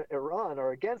Iraq and Iran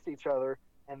are against each other,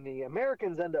 and the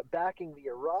Americans end up backing the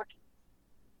Iraqis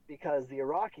because the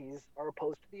Iraqis are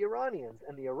opposed to the Iranians,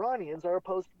 and the Iranians are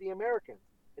opposed to the Americans.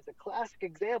 It's a classic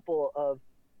example of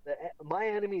my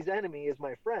enemy's enemy is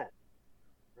my friend,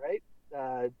 right?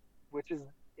 Which is,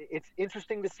 it's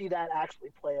interesting to see that actually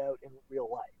play out in real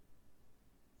life.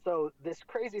 So this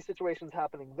crazy situation is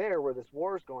happening there where this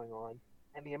war is going on,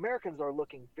 and the Americans are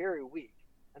looking very weak.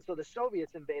 And so the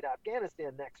Soviets invade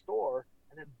Afghanistan next door,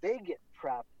 and then they get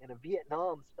trapped in a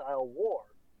Vietnam-style war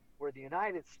where the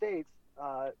United States,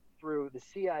 through the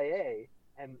CIA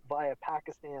and via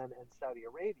Pakistan and Saudi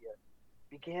Arabia,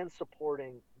 began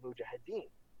supporting Mujahideen.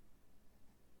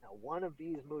 Now, one of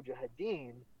these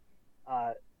Mujahideen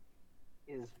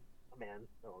is a man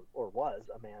known, or was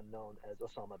a man known as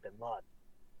Osama bin Laden.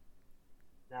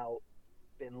 Now,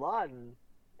 bin Laden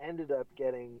ended up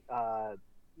getting,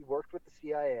 he worked with the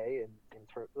CIA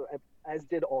as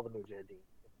did all the Mujahideen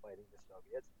in fighting the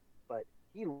Soviets, but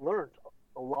he learned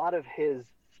a lot of his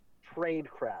trade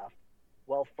craft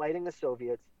while fighting the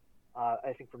Soviets,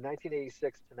 I think from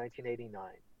 1986 to 1989.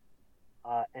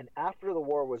 And after the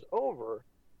war was over,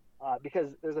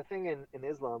 because there's a thing in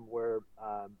Islam where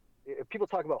people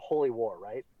talk about holy war,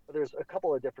 right? But there's a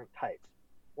couple of different types.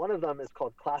 One of them is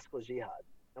called classical jihad.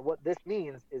 And what this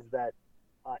means is that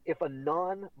if a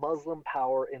non-Muslim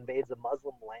power invades a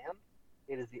Muslim land,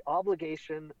 it is the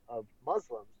obligation of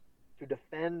Muslims to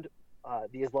defend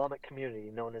the Islamic community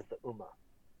known as the Ummah.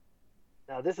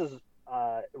 Now, this is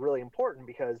really important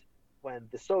because when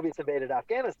the Soviets invaded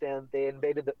Afghanistan, they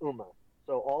invaded the Ummah.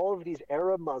 So all of these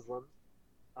Arab Muslims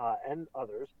and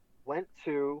others went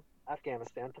to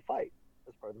Afghanistan to fight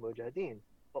as part of the Mujahideen.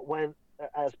 But when,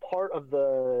 as part of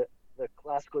the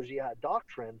classical jihad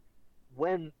doctrine,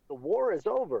 when the war is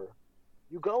over,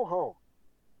 you go home.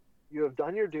 You have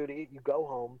done your duty, you go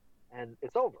home, and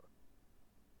it's over.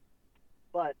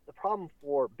 But the problem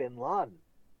for bin Laden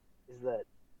is that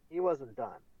he wasn't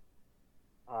done.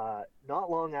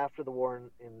 Not long after the war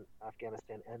in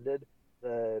Afghanistan ended,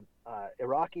 the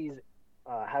Iraqis,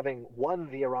 having won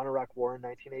the Iran-Iraq War in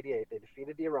 1988, they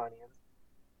defeated the Iranians.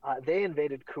 They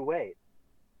invaded Kuwait.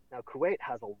 Now, Kuwait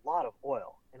has a lot of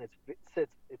oil, and it's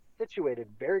situated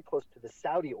very close to the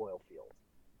Saudi oil fields.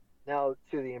 Now,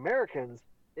 to the Americans,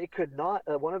 they could not.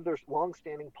 One of their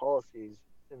long-standing policies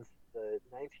since the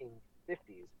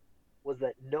 1950s was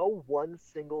that no one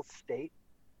single state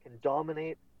can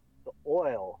dominate the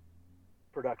oil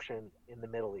production in the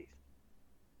Middle East.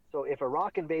 So if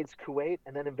Iraq invades Kuwait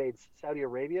and then invades Saudi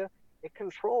Arabia, it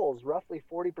controls roughly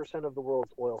 40% of the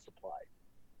world's oil supply,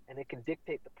 and it can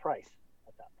dictate the price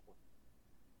at that point.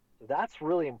 So that's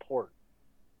really important.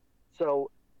 So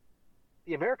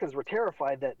the Americans were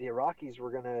terrified that the Iraqis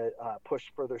were going to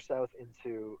push further south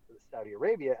into Saudi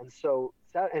Arabia, and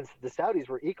the Saudis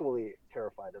were equally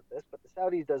terrified of this. But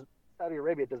Saudi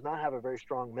Arabia does not have a very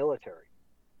strong military,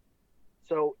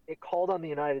 so it called on the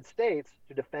United States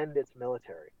to defend its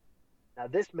military. Now,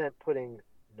 this meant putting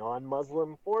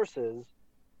non-Muslim forces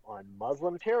on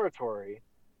Muslim territory,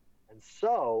 and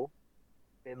so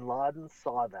bin Laden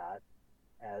saw that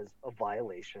as a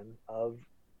violation of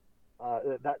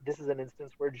that. This is an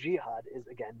instance where jihad is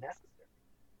again necessary.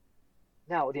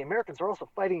 Now, the Americans are also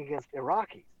fighting against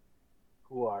Iraqis,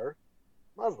 who are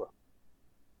Muslim.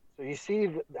 So you see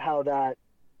how that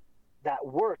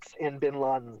works in bin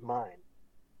Laden's mind.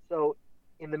 So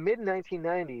in the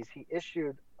mid-1990s, he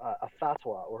issued a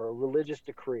fatwa, or a religious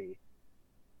decree,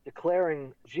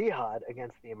 declaring jihad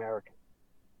against the Americans.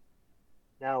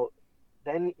 Now,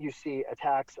 then you see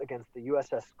attacks against the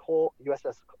USS Cole,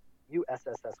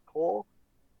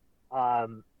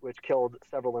 which killed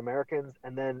several Americans.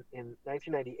 And then in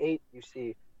 1998, you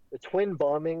see the twin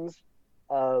bombings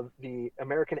of the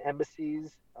American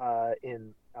embassies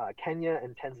in Kenya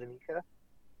and Tanzania.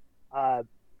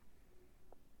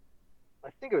 I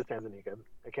think it was Tanzania.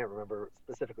 I can't remember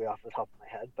specifically off the top of my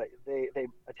head, but they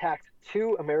attacked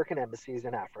 2 American embassies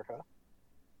in Africa.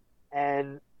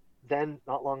 And then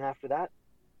not long after that,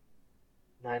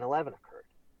 9/11 occurred.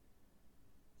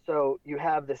 So you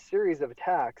have this series of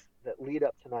attacks that lead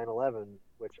up to 9/11,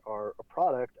 which are a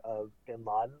product of bin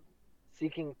Laden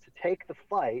seeking to take the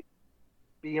fight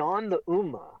beyond the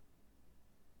Ummah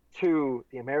to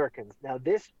the Americans. Now,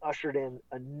 this ushered in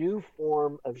a new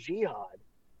form of jihad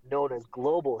known as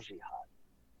global jihad.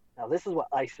 Now, this is what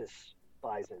ISIS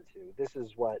buys into. This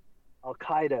is what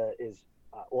Al-Qaeda is,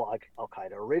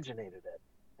 Al-Qaeda originated it.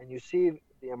 And you see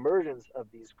the emergence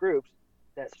of these groups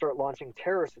that start launching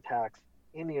terrorist attacks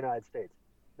in the United States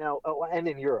now, and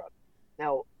in Europe.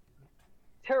 Now,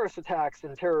 terrorist attacks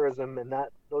and terrorism and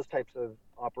those types of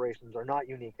operations are not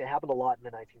unique. They happened a lot in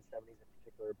the 1970s, in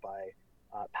particular by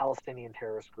Palestinian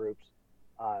terrorist groups,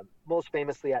 most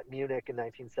famously at Munich in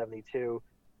 1972.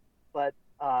 But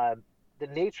the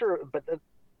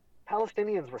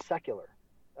Palestinians were secular.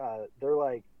 They're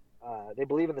like, they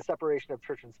believe in the separation of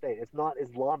church and state. It's not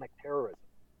Islamic terrorism.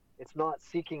 It's not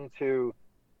seeking to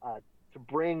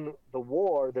bring the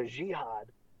war, the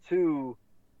jihad, to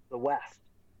the West.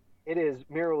 It is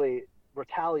merely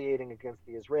retaliating against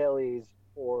the Israelis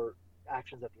for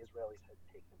actions that the Israelis had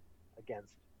taken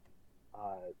against,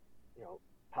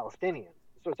 Palestinians.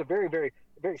 So it's a very, very,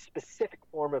 very specific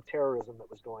form of terrorism that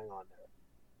was going on there.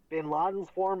 Bin Laden's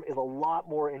form is a lot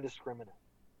more indiscriminate,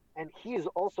 and he is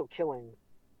also killing.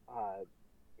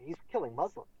 He's killing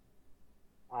Muslims.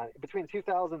 Between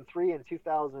 2003 and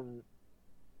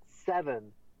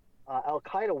 2007,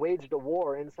 Al-Qaeda waged a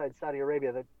war inside Saudi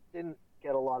Arabia that didn't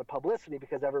get a lot of publicity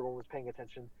because everyone was paying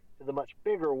attention to the much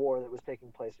bigger war that was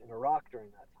taking place in Iraq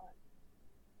during that time.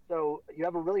 So you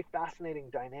have a really fascinating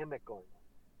dynamic going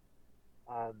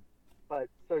on. But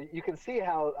so you can see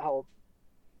how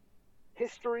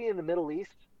history in the Middle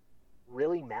East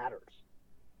really matters.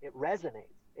 It resonates.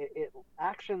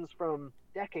 Actions from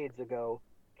decades ago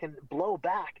can blow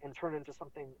back and turn into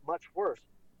something much worse.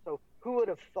 So who would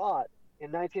have thought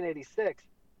in 1986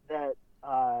 that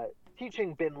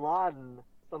teaching Bin Laden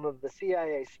some of the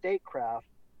CIA statecraft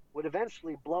would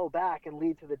eventually blow back and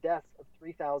lead to the deaths of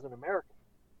 3,000 Americans?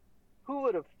 Who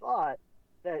would have thought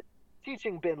that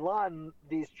teaching Bin Laden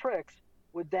these tricks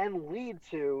would then lead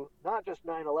to not just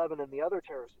 9/11 and the other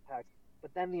terrorist attacks,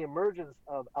 but then the emergence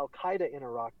of Al-Qaeda in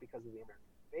Iraq because of the American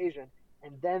invasion,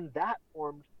 and then that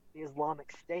formed the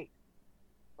Islamic State.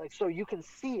 Like, so you can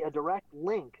see a direct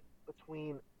link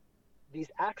between these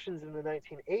actions in the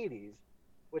 1980s,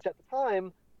 which at the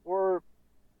time were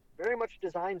very much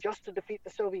designed just to defeat the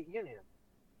Soviet Union.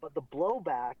 But the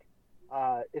blowback,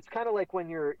 it's kind of like when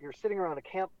you're sitting around a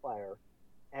campfire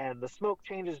and the smoke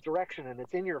changes direction and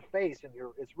it's in your face and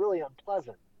it's really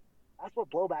unpleasant. That's what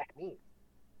blowback means.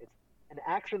 It's an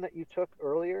action that you took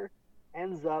earlier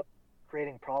ends up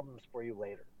creating problems for you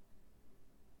later.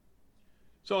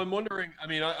 So I'm wondering, I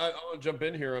mean, I want to jump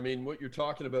in here. I mean, what you're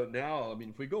talking about now, I mean,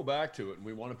 if we go back to it and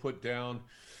we want to put down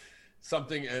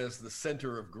something as the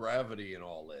center of gravity in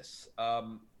all this,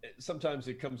 sometimes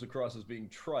it comes across as being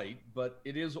trite, but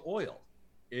it is oil.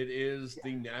 It is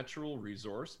the natural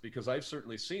resource, because I've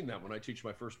certainly seen that when I teach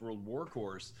my First World War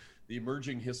course. The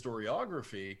emerging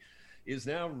historiography is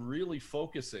now really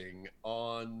focusing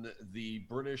on the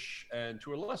British and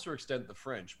to a lesser extent the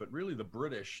French, but really the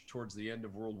British towards the end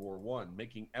of World War I,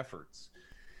 making efforts.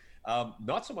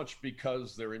 Not so much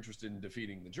because they're interested in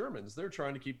defeating the Germans, they're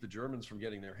trying to keep the Germans from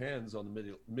getting their hands on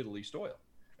the Middle East oil.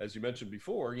 As you mentioned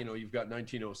before, you know, you've got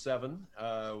 1907,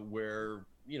 where,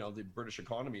 you know, the British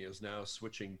economy is now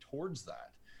switching towards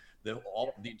that. The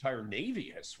entire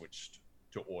Navy has switched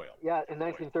to oil. Yeah, in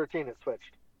 1913 it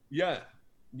switched. Yeah.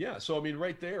 So I mean,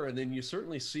 right there, and then you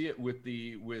certainly see it with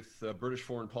British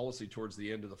foreign policy towards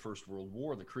the end of the First World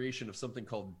War, the creation of something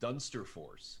called Dunster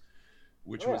Force,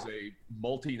 which was a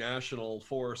multinational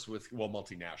force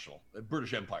a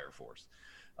British Empire force,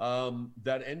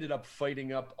 that ended up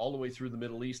fighting up all the way through the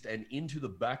Middle East and into the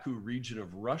Baku region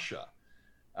of Russia,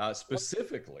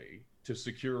 specifically to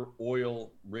secure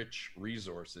oil-rich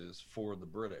resources for the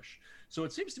British. So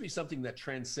it seems to be something that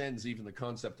transcends even the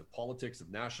concept of politics, of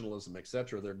nationalism,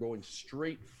 etc. They're going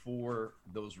straight for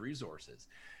those resources.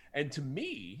 And to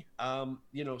me,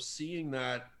 you know, seeing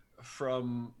that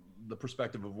from the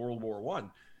perspective of World War I,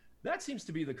 that seems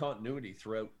to be the continuity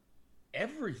throughout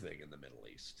everything in the Middle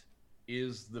East,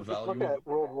 is the value. Look at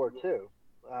World War II.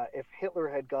 If Hitler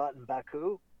had gotten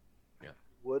Baku,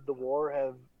 would the war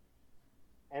have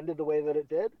ended the way that it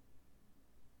did?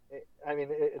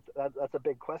 That's a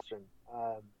big question.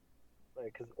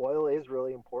 Because oil is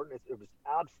really important. It was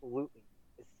absolutely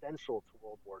essential to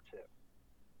World War II.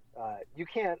 You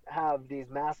can't have these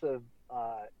massive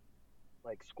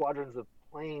squadrons of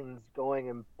planes going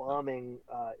and bombing.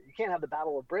 You can't have the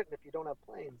Battle of Britain if you don't have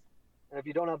planes, and if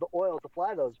you don't have the oil to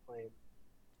fly those planes.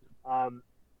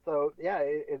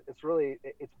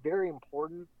 It's very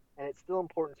important, and it's still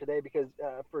important today because,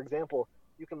 for example,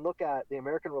 you can look at the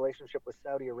American relationship with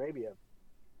Saudi Arabia.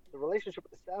 The relationship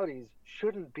with the Saudis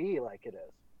shouldn't be like it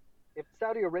is. If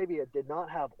Saudi Arabia did not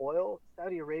have oil,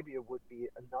 Saudi Arabia would be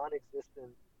a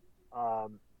non-existent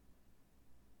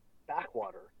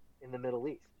backwater in the Middle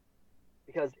East,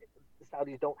 because the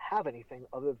Saudis don't have anything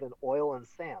other than oil and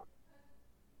sand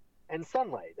and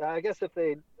sunlight. I guess if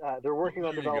they're working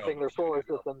on developing their solar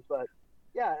systems, but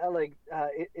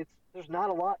there's not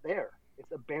a lot there.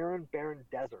 It's a barren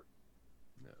desert.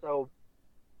 Yeah. So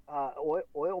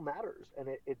oil matters, and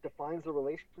it defines the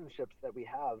relationships that we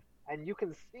have. And you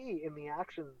can see in the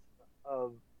actions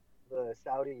of the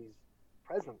Saudis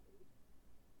presently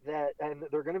and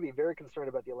they're going to be very concerned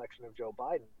about the election of Joe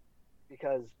Biden,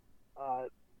 because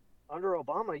under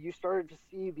Obama, you started to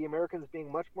see the Americans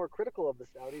being much more critical of the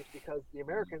Saudis, because the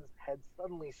Americans had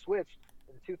suddenly switched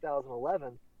in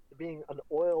 2011 to being an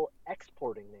oil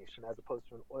exporting nation as opposed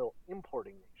to an oil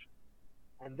importing nation.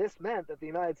 And this meant that the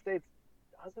United States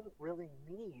doesn't really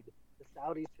need the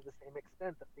Saudis to the same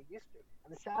extent that they used to.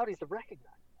 And the Saudis have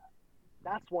recognized that.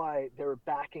 That's why they're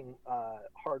backing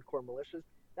hardcore militias.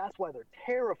 That's why they're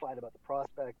terrified about the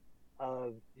prospect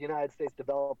of the United States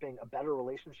developing a better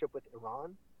relationship with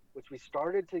Iran, which we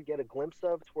started to get a glimpse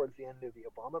of towards the end of the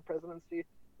Obama presidency,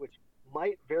 which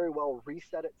might very well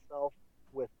reset itself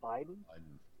with Biden.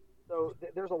 So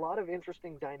there's a lot of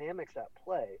interesting dynamics at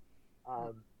play.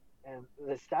 And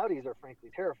the Saudis are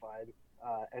frankly terrified,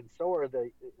 and so are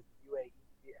the UAE.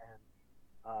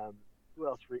 and who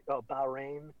else?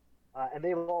 Bahrain, and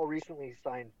they've all recently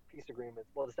signed peace agreements.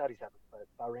 Well, the Saudis haven't, but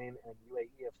Bahrain and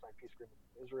UAE have signed peace agreements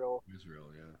with Israel. Israel,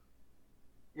 yeah.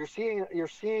 You're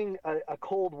seeing a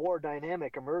Cold War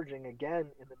dynamic emerging again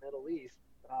in the Middle East,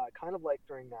 kind of like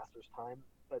during Nasser's time,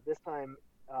 but this time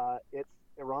it's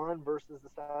Iran versus the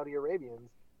Saudi Arabians,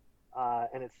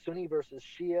 and it's Sunni versus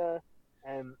Shia,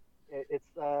 and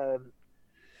it's a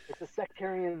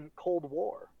sectarian Cold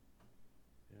War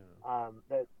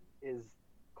that is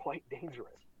quite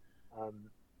dangerous.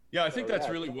 Yeah, I think that's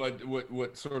really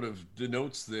what sort of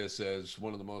denotes this as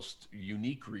one of the most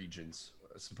unique regions,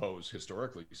 I suppose,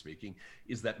 historically speaking,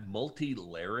 is that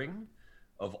multi-layering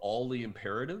of all the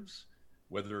imperatives,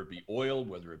 whether it be oil,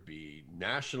 whether it be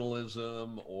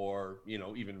nationalism, or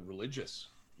even religious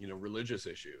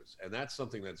issues, and that's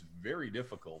something that's very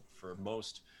difficult for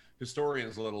most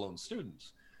historians, let alone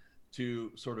students,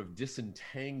 to sort of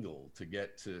disentangle to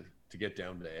get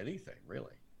down to anything,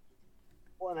 really.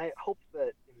 Well, and I hope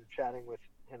that in chatting with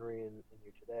Henry and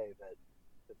you today,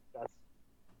 that's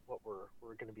what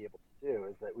we're going to be able to do,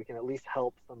 is that we can at least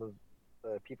help some of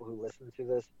the people who listen to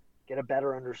this get a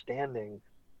better understanding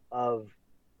of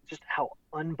just how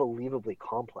unbelievably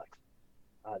complex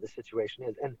the situation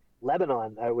is. And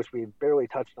Lebanon, which we barely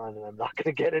touched on, and I'm not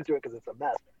going to get into it because it's a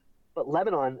mess, but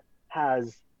Lebanon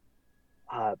has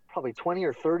probably 20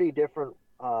 or 30 different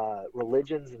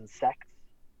religions and sects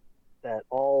that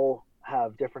all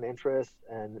have different interests,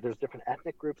 and there's different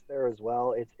ethnic groups there as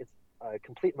well. It's a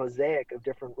complete mosaic of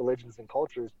different religions and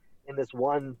cultures in this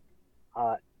one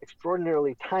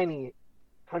extraordinarily tiny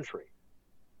country.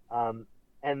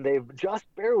 And they've just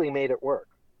barely made it work.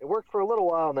 It worked for a little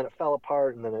while, and then it fell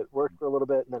apart, and then it worked for a little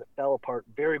bit, and then it fell apart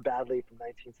very badly from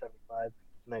 1975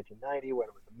 to 1990, when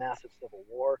it was a massive civil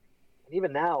war. And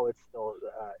even now, it's still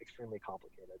extremely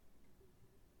complicated.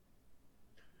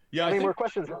 Yeah, Any more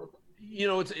questions?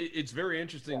 It's very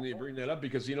interesting that you bring that up,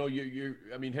 because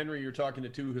Henry, you're talking to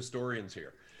two historians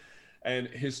here, and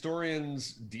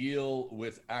historians deal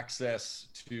with access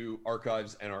to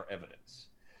archives and our evidence.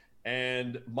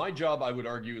 And my job, I would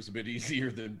argue, is a bit easier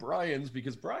than Brian's,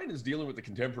 because Brian is dealing with the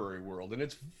contemporary world, and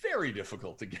it's very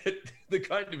difficult to get the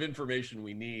kind of information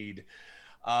we need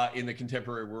in the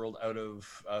contemporary world out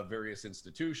of various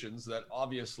institutions that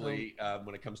obviously,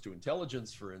 when it comes to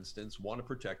intelligence, for instance, want to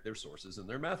protect their sources and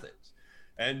their methods,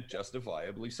 and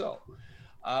justifiably so.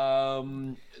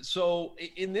 So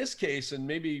in this case, and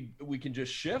maybe we can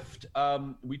just shift,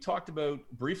 we talked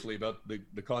briefly about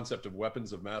the concept of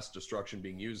weapons of mass destruction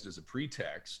being used as a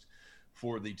pretext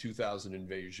for the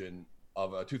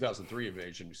 2003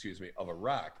 invasion of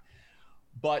Iraq.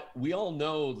 But we all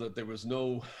know that there was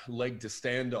no leg to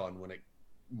stand on when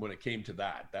it came to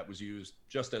that. That was used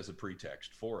just as a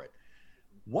pretext for it.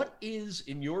 What is,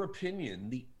 in your opinion,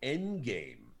 the end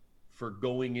game for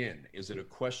going in? Is it a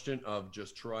question of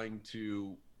just trying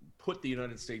to put the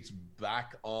United States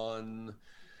back on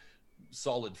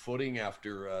solid footing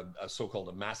after a so-called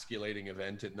emasculating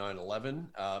event at 9/11?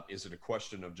 Is it a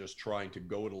question of just trying to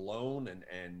go it alone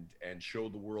and show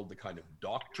the world the kind of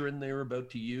doctrine they're about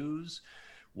to use?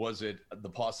 Was it the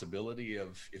possibility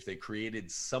of, if they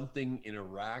created something in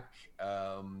Iraq,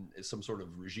 some sort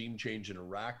of regime change in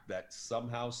Iraq, that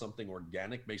somehow something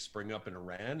organic may spring up in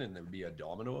Iran and there'd be a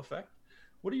domino effect?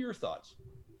 What are your thoughts?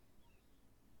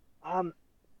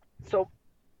 So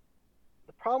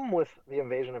the problem with the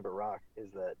invasion of Iraq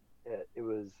is that it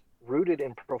was rooted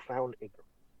in profound ignorance,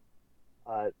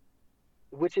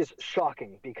 which is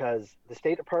shocking, because the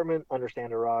State Department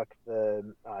understand Iraq,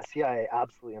 the CIA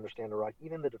absolutely understand Iraq,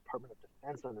 even the Department of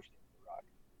Defense understands Iraq.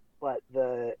 But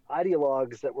the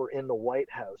ideologues that were in the White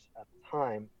House at the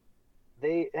time,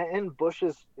 and Bush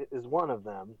is one of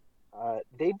them,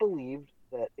 they believed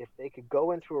that if they could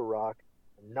go into Iraq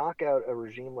and knock out a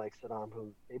regime like Saddam,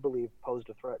 who they believed posed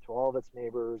a threat to all of its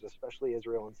neighbors, especially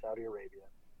Israel and Saudi Arabia,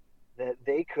 that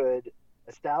they could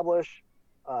establish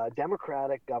a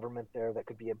democratic government there that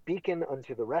could be a beacon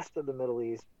unto the rest of the Middle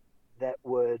East, that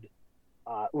would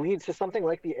lead to something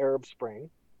like the Arab Spring,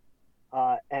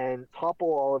 and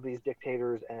topple all of these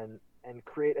dictators and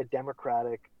create a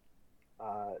democratic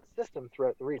system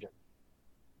throughout the region.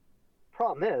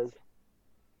 Problem is,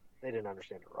 they didn't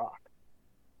understand Iraq.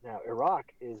 Now,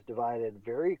 Iraq is divided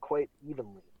quite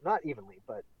evenly, not evenly,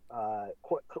 but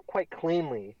quite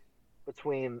cleanly,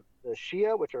 between the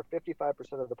Shia, which are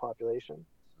 55% of the population,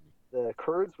 the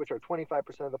Kurds, which are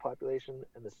 25% of the population,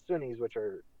 and the Sunnis, which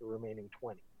are the remaining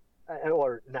 20,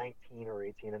 or 19 or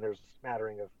 18, and there's a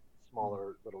smattering of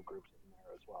smaller little groups in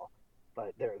there as well,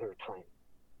 but they're tiny,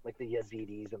 like the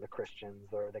Yazidis and the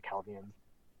Christians or the Chaldeans.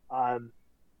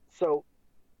 So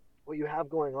what you have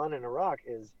going on in Iraq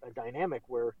is a dynamic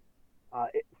where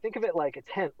think of it like a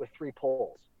tent with three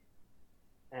poles.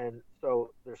 And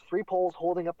so there's three poles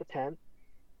holding up the tent,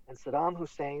 and Saddam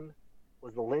Hussein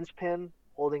was the linchpin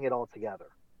holding it all together,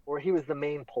 or he was the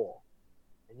main pole.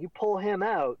 And you pull him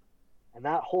out, and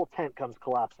that whole tent comes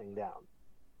collapsing down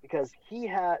because he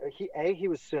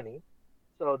was Sunni,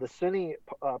 so the Sunni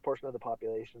portion of the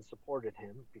population supported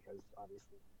him because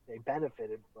obviously they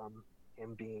benefited from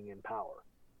him being in power.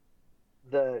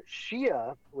 The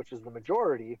Shia, which is the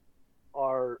majority,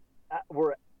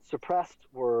 were suppressed,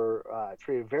 were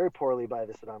treated very poorly by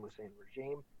the Saddam Hussein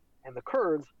regime, and the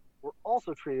Kurds were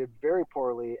also treated very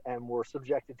poorly and were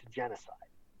subjected to genocide.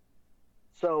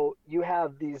 So you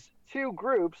have these two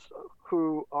groups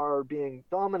who are being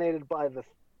dominated by the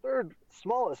third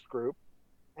smallest group,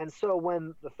 and so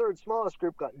when the third smallest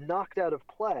group got knocked out of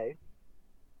play,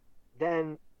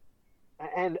 then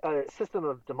and a system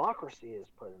of democracy is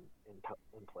put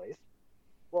in place.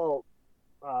 Well,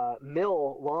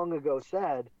 Mill long ago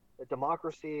said that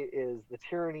democracy is the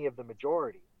tyranny of the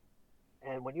majority.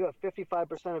 And when you have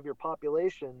 55% of your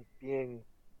population being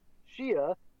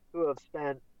Shia, who have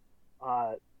spent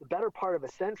the better part of a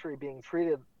century being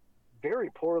treated very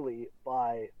poorly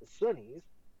by the Sunnis,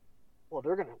 well,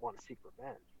 they're going to want to seek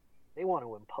revenge. They want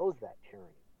to impose that tyranny.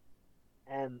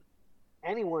 And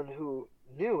anyone who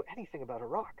knew anything about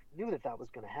Iraq knew that that was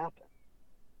going to happen.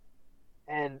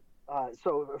 And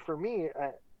so for me,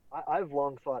 I've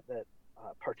long thought that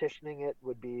partitioning it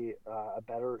would be a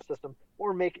better system,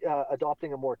 or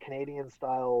adopting a more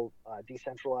Canadian-style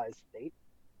decentralized state,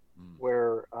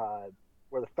 where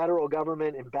the federal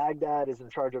government in Baghdad is in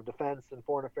charge of defense and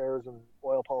foreign affairs and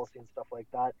oil policy and stuff like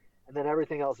that, and then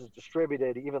everything else is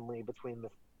distributed evenly between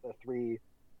the three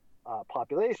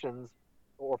populations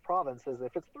or provinces.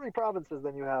 If it's three provinces,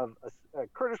 then you have a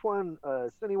Kurdish one,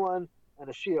 a Sunni one, and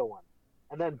a Shia one,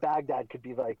 and then Baghdad could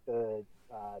be like the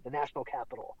national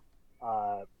capital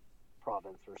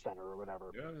province or center or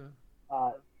whatever.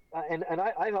 And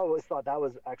I always thought that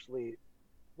was actually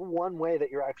one way that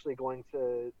you're actually going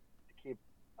to keep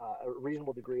a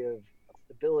reasonable degree of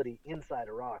stability inside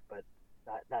Iraq, but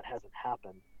that hasn't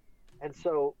happened. And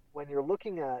so when you're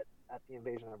looking at the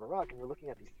invasion of Iraq and you're looking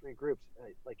at these three groups,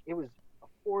 like it was a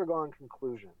foregone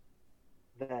conclusion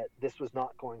that this was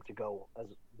not going to go as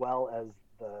well as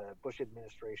the Bush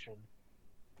administration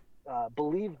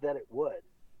believed that it would.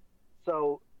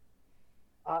 So,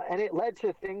 and it led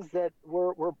to things that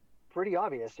were pretty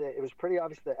obvious. It was pretty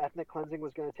obvious that ethnic cleansing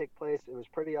was going to take place. It was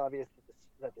pretty obvious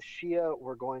that the Shia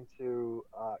were going to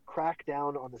crack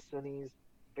down on the Sunnis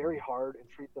very hard and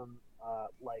treat them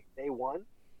like they won,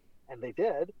 and they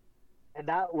did. And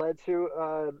that led to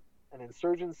an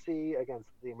insurgency against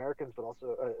the Americans, but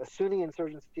also a Sunni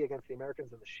insurgency against the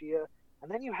Americans and the Shia.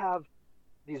 And then you have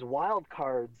these wild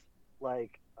cards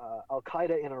like Al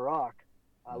Qaeda in Iraq,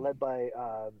 led by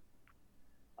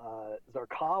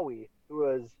Zarqawi, who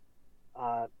was,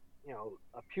 a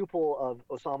pupil of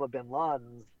Osama bin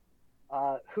Laden's,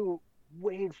 who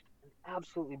waged an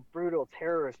absolutely brutal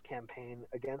terrorist campaign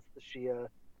against the Shia.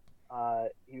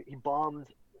 He bombed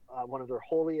one of their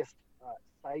holiest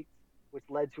sites, which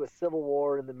led to a civil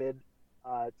war in the mid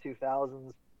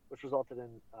 2000s, which resulted in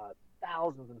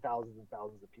thousands and thousands and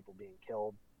thousands of people being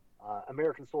killed.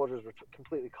 American soldiers were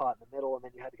completely caught in the middle, and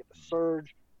then you had to get the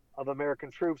surge of American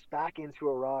troops back into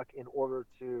Iraq in order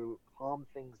to calm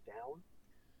things down.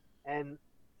 And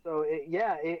so,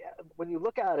 when you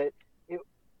look at it,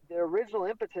 the original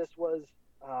impetus was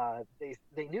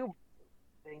they knew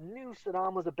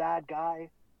Saddam was a bad guy.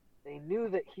 They knew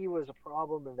that he was a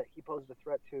problem and that he posed a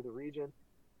threat to the region,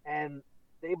 and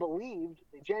they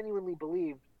genuinely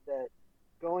believed that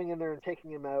going in there and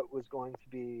taking him out was going to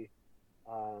be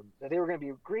that they were going to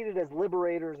be greeted as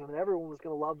liberators and that everyone was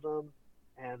going to love them,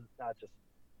 and that just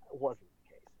wasn't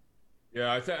the case.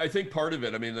 Yeah, I think part of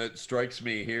it, I mean, that strikes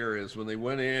me here is when they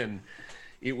went in,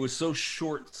 it was so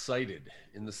short-sighted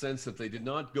in the sense that they did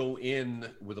not go in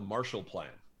with a Marshall Plan.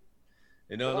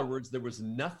 In other words, there was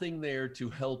nothing there to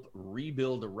help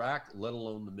rebuild Iraq, let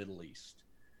alone the Middle East.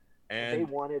 And they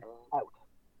wanted out.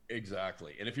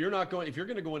 Exactly. And if you're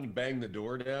going to go in and bang the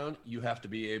door down, you have to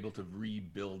be able to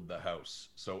rebuild the house.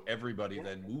 So everybody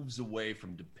then moves away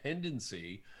from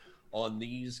dependency on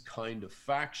these kind of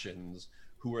factions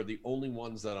who are the only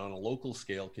ones that on a local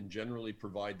scale can generally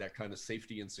provide that kind of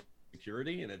safety and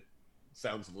security. And it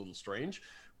sounds a little strange,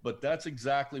 but that's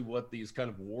exactly what these kind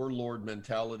of warlord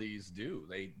mentalities do.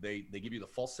 They give you the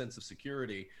false sense of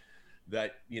security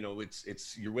that,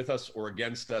 it's you're with us or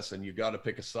against us and you got to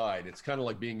pick a side. It's kind of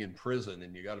like being in prison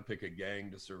and you got to pick a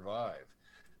gang to survive.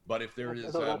 But if there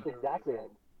is that's exactly it.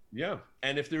 Yeah,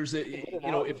 and if there's It's a a, good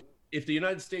you know, analogy. if the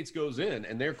United States goes in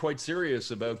and they're quite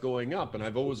serious about going up, and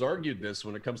I've always argued this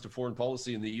when it comes to foreign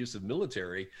policy and the use of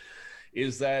military,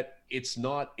 is that it's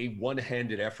not a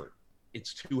one-handed effort.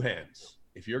 It's two hands.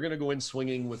 If you're going to go in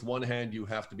swinging with one hand, you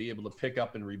have to be able to pick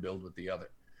up and rebuild with the other.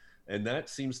 And that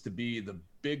seems to be the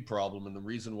big problem and the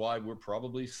reason why we're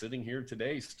probably sitting here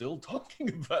today still talking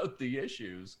about the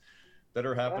issues that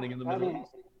are Yeah, happening in the I Middle mean,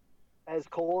 East. as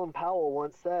Colin Powell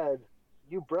once said,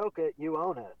 "You broke it, you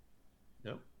own it,"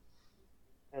 Yeah.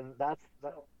 and that's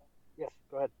that. Yes,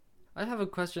 go ahead. I have a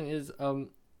question. Is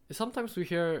sometimes we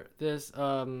hear this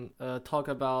talk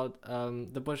about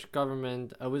the Bush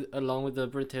government along with the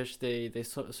British,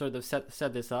 sort of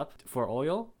set this up for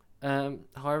oil.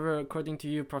 However, according to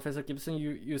you, Professor Gibson,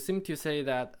 you seem to say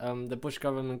that the Bush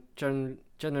government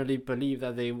generally believed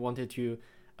that they wanted to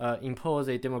impose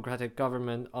a democratic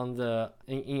government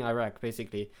in Iraq,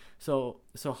 basically. So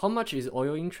how much is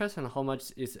oil interest and how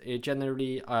much is a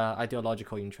generally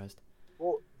ideological interest?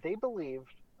 Well, they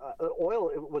believed oil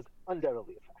it was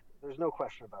undoubtedly a factor. There's no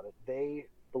question about it.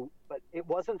 But it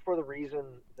wasn't for the reason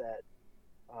that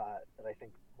I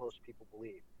think most people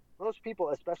believe. Most people,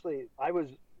 especially I was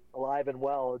alive and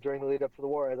well during the lead up to the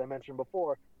war, as I mentioned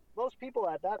before. Most people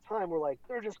at that time were like,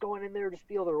 they're just going in there to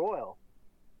steal their oil.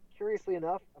 Curiously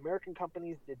enough, American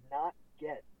companies did not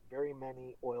get very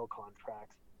many oil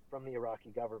contracts from the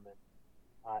Iraqi government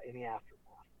in the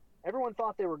aftermath. Everyone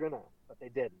thought they were gonna, but they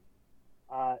didn't.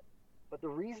 Uh, but the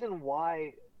reason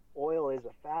why oil is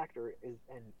a factor is,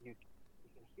 and you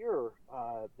can hear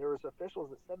there was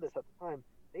officials that said this at the time.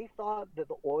 They thought that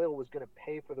the oil was going to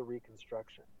pay for the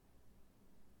reconstruction.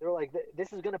 They were like,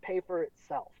 "This is going to pay for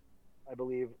itself." I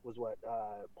believe was what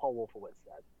Paul Wolfowitz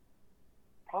said.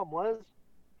 Problem was,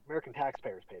 American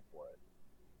taxpayers paid for it.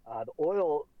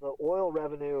 The oil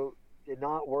revenue did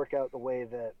not work out the way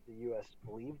that the U.S.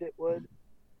 believed it would.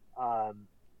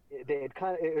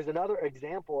 It was another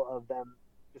example of them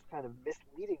just kind of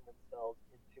misleading themselves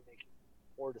into making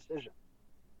poor decisions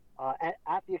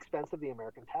at the expense of the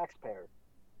American taxpayer.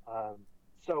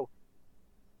 So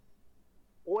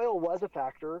oil was a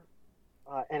factor,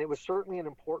 and it was certainly an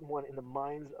important one in the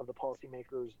minds of the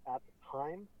policymakers at the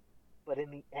time. But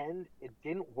in the end, it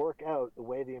didn't work out the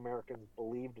way the Americans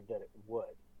believed that it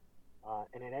would.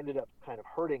 And it ended up kind of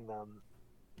hurting them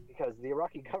because the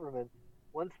Iraqi government,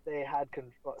 once they had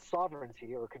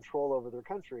sovereignty or control over their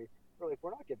country, they're like,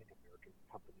 we're not giving American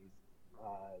companies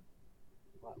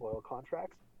oil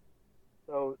contracts.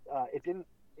 So it didn't.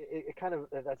 It kind of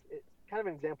it's kind of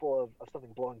an example of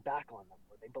something blowing back on them,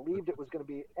 where they believed it was going to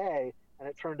be A, and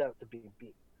it turned out to be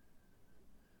B.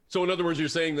 So, in other words, you're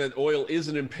saying that oil is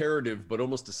an imperative, but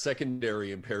almost a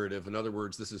secondary imperative. In other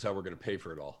words, this is how we're going to pay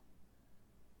for it all.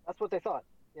 That's what they thought.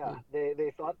 Yeah,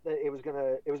 they thought that it was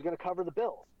gonna cover the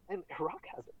bills, and Iraq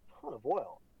has a ton of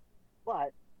oil,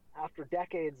 but after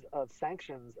decades of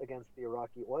sanctions against the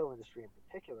Iraqi oil industry in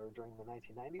particular during the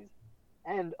 1990s,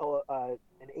 and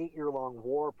an 8-year-long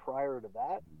war prior to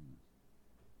that,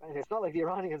 and it's not like the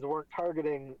Iranians weren't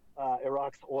targeting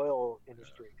Iraq's oil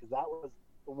industry, because that was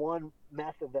the one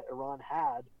method that Iran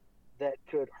had that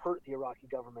could hurt the Iraqi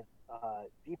government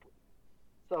deeply.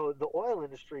 So the oil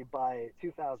industry by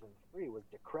 2003 was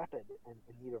decrepit and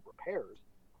in need of repairs.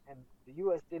 And the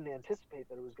U.S. didn't anticipate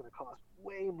that it was going to cost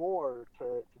way more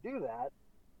to do that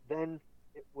than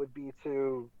it would be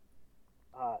to,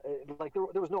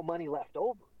 there was no money left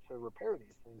over to repair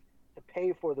these things, to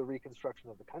pay for the reconstruction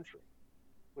of the country,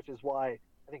 which is why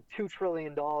I think $2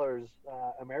 trillion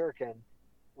American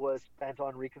was spent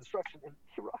on reconstruction. And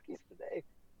the Iraqis today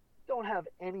don't have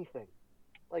anything.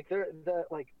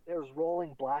 There's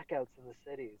rolling blackouts in the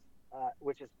cities,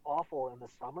 which is awful in the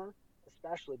summer,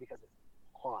 especially because it's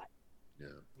hot. Yeah.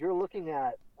 You're looking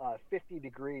at 50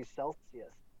 degrees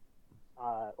Celsius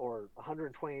or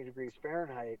 120 degrees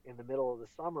Fahrenheit in the middle of the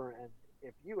summer, and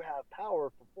if you have power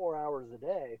for 4 hours a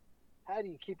day, how do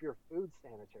you keep your food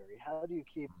sanitary? How do you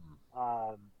keep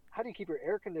your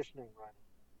air conditioning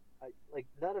running?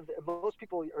 Most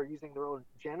people are using their own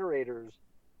generators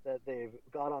that they've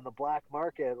got on the black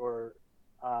market, or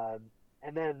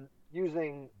and then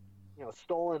using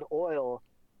stolen oil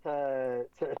to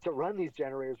run these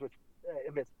generators, which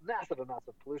emits massive amounts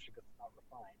of pollution because it's not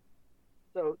refined.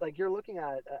 So you're looking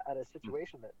at a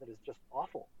situation that is just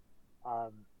awful.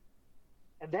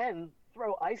 And then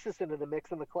throw ISIS into the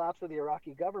mix and the collapse of the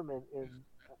Iraqi government in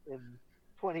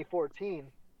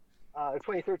 2014,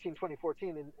 2013,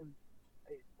 2014, and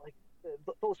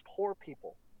those poor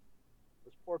people,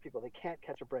 they can't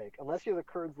catch a break unless you're the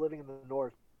Kurds living in the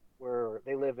north, where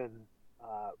they live in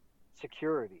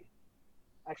security.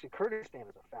 Actually, Kurdistan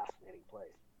is a fascinating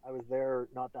place. I was there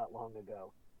not that long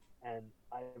ago, and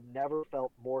I've never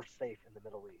felt more safe in the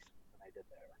Middle East than I did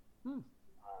there,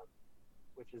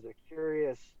 which is a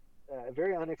curious,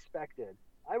 very unexpected.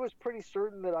 I was pretty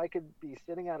certain that I could be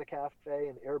sitting at a cafe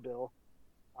in Erbil,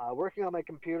 working on my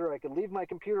computer. I could leave my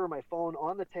computer or my phone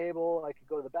on the table. I could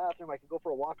go to the bathroom. I could go for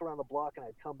a walk around the block, and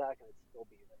I'd come back and I'd still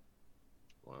be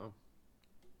there. Wow.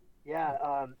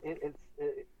 Yeah,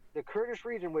 the Kurdish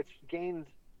region, which gained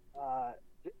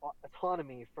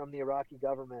autonomy from the Iraqi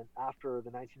government after the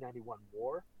 1991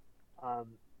 war,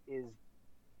 is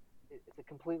it's a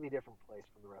completely different place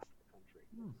from the rest of the country.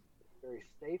 It's very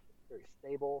safe, it's very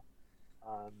stable,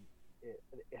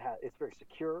 it's very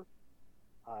secure.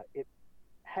 It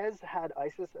has had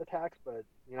ISIS attacks, but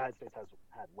the United States has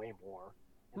had way more,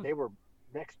 and they were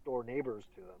next door neighbors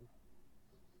to them.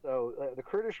 So the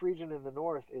Kurdish region in the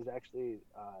north is actually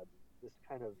this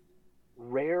kind of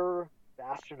rare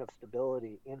bastion of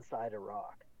stability inside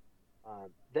Iraq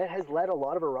that has led a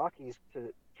lot of Iraqis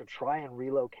to try and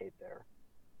relocate there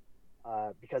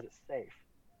because it's safe.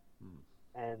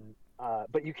 And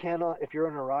but you cannot, if you're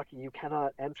an Iraqi, you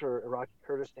cannot enter Iraqi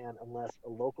Kurdistan unless a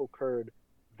local Kurd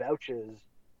vouches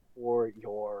for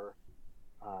your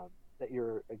that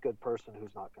you're a good person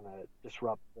who's not going to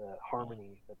disrupt the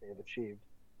harmony that they've achieved.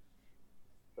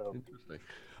 So interesting.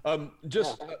 I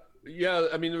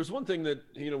mean, there was one thing that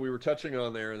we were touching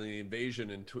on there in the invasion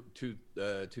in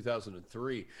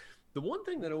 2003. The one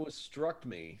thing that always struck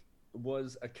me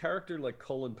was a character like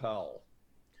Colin Powell,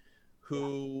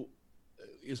 who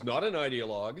is not an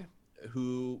ideologue,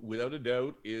 who without a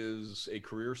doubt is a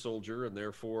career soldier and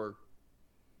therefore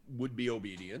would be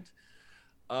obedient.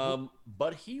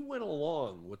 But he went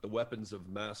along with the weapons of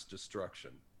mass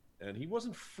destruction, and he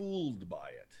wasn't fooled by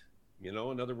it. In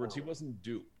other words, he wasn't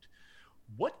duped.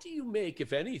 What do you make,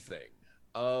 if anything,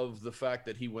 of the fact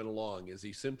that he went along? Is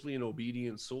he simply an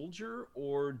obedient soldier,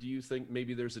 or do you think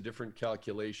maybe there's a different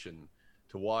calculation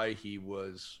to why he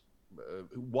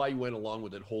went along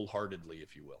with it wholeheartedly,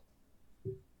 if you will?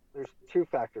 There's two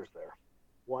factors there.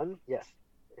 One, yes,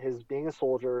 his being a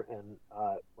soldier, and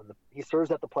when he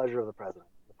serves at the pleasure of the president.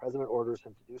 The president orders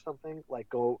him to do something, like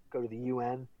go to the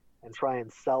UN and try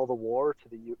and sell the war to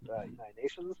the United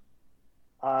Nations.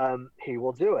 He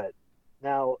will do it.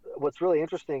 Now, what's really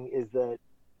interesting is that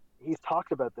he's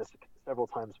talked about this several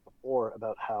times before,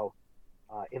 about how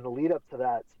in the lead up to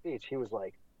that speech, he was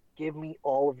like, give me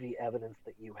all of the evidence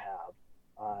that you have.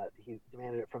 He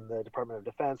demanded it from the Department of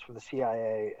Defense, from the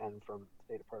CIA, and from the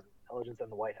State Department of Intelligence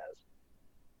and the White House.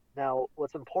 Now,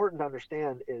 what's important to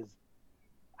understand is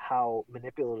how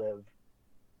manipulative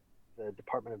the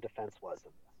Department of Defense was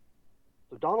in this.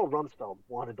 So Donald Rumsfeld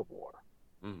wanted the war.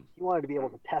 He wanted to be able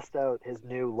to test out his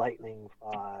new Lightning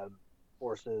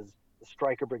forces, the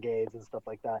Stryker brigades and stuff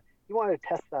like that. He wanted to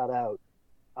test that out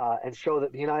and show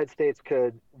that the United States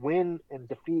could win and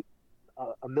defeat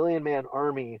a million-man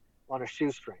army on a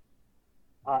shoestring.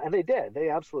 And they did. They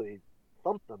absolutely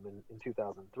thumped them in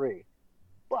 2003.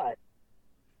 But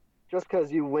just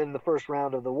because you win the first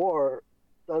round of the war,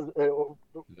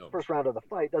 first round of the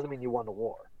fight, doesn't mean you won the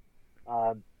war.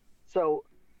 So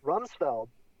Rumsfeld,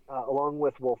 along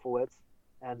with Wolfowitz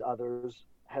and others,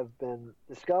 have been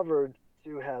discovered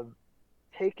to have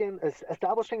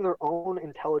establishing their own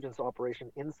intelligence operation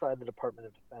inside the Department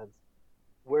of Defense,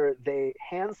 where they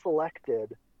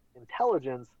hand-selected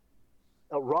intelligence,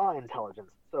 raw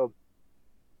intelligence. So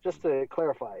just to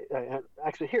clarify,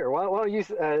 actually here, why don't you,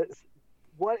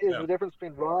 what is the difference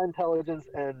between raw intelligence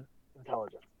and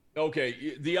intelligence?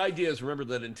 Okay, the idea is, remember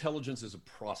that intelligence is a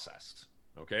process.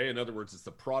 Okay, in other words, it's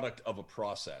the product of a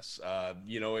process.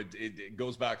 It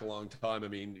goes back a long time. I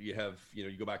mean, you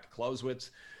go back to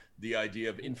Clausewitz. The idea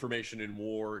of information in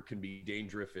war can be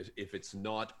dangerous if it's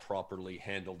not properly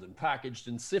handled and packaged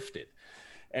and sifted.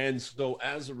 And so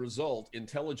as a result,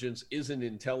 intelligence isn't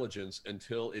intelligence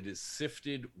until it is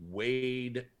sifted,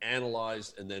 weighed,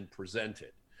 analyzed, and then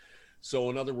presented.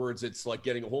 So in other words, it's like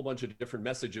getting a whole bunch of different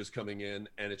messages coming in,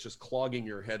 and it's just clogging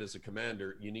your head as a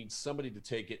commander. You need somebody to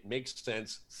take it, make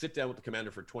sense, sit down with the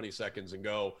commander for 20 seconds and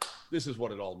go, this is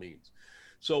what it all means.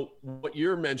 So what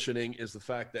you're mentioning is the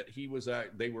fact that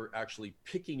they were actually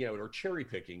picking out, or cherry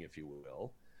picking, if you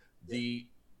will, the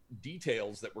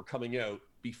details that were coming out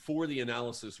before the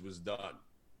analysis was done.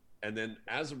 And then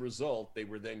as a result, they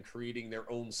were then creating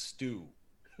their own stew.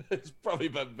 It's probably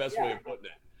the best way of putting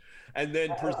it. And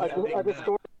then presenting a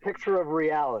distorted picture of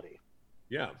reality.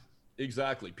 Yeah,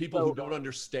 exactly. People who don't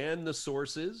understand the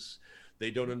sources, they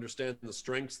don't understand the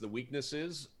strengths, the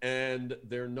weaknesses, and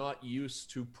they're not used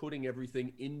to putting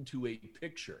everything into a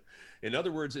picture. In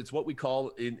other words, it's what we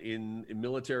call in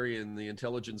military, in the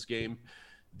intelligence game,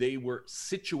 They were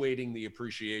situating the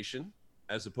appreciation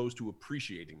as opposed to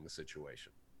appreciating the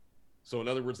situation. So in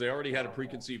other words, they already had a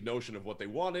preconceived notion of what they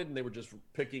wanted, and they were just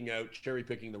cherry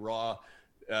picking the raw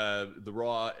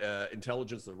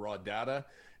intelligence, the raw data,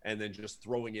 and then just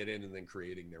throwing it in and then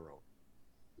creating their own.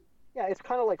 Yeah, it's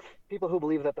kind of like people who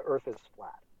believe that the Earth is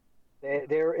flat.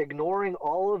 They're ignoring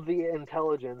all of the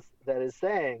intelligence that is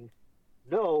saying,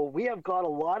 no, we have got a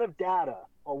lot of data,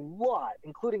 a lot,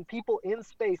 including people in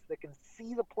space that can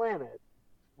see the planet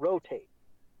rotate.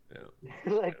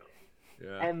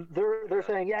 Yeah. And they're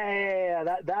saying,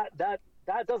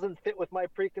 that doesn't fit with my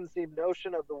preconceived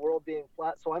notion of the world being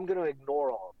flat, so I'm going to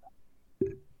ignore all of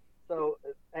that. So,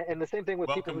 and the same thing with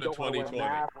people who don't want to wear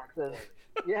masks. And,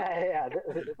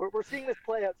 we're seeing this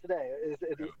play out today. Is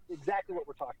exactly what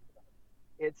we're talking about.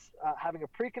 It's having a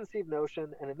preconceived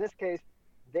notion, and in this case,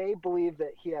 they believe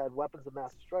that he had weapons of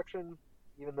mass destruction,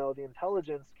 even though the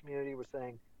intelligence community was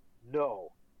saying,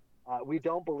 no, we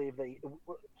don't believe that.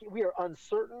 We are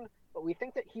uncertain, but we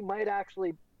think that he might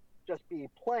actually just be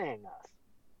playing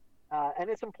us. And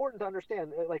it's important to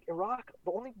understand, like Iraq,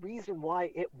 the only reason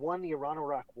why it won the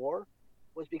Iran-Iraq war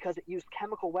was because it used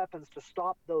chemical weapons to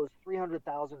stop those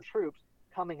 300,000 troops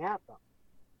coming at them.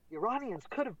 The Iranians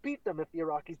could have beat them if the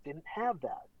Iraqis didn't have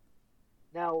that.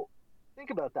 Now, think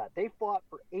about that. They fought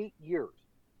for 8 years.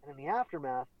 And in the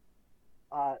aftermath,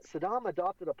 Saddam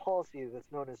adopted a policy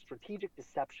that's known as strategic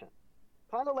deception.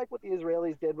 Kind of like what the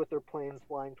Israelis did with their planes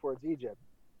flying towards Egypt.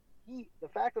 The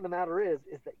fact of the matter is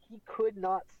that he could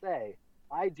not say,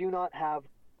 I do not have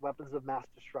weapons of mass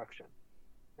destruction.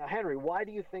 Now, Henry, why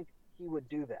do you think he would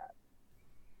do that?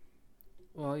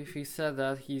 Well, if he said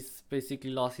that, he's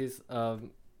basically lost his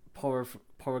power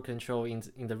control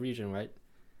in the region, right?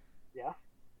 Yeah.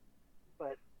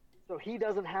 But so he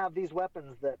doesn't have these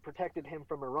weapons that protected him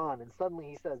from Iran, and suddenly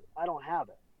he says, I don't have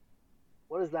it.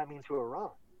 What does that mean to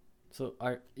Iran? So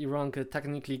Iran could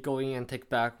technically go in and take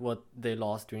back what they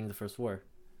lost during the First War.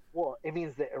 Well, it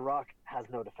means that Iraq has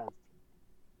no defense.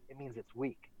 It means it's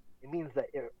weak. It means that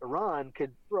Iran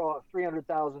could throw out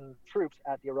 300,000 troops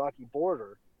at the Iraqi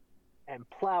border and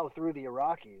plow through the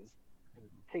Iraqis and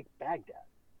take Baghdad.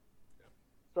 Yeah.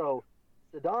 So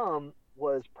Saddam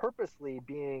was purposely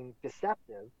being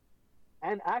deceptive.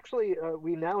 And actually,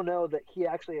 we now know that he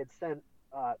actually had sent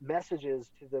messages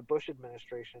to the Bush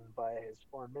administration by his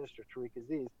foreign minister, Tariq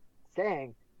Aziz,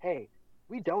 saying, hey,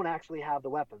 we don't actually have the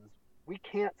weapons. We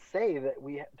can't say that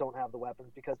we don't have the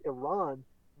weapons because Iran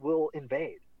will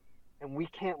invade. And we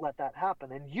can't let that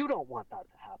happen. And you don't want that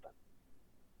to happen.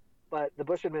 But the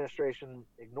Bush administration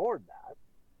ignored that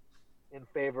in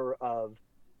favor of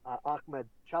Ahmed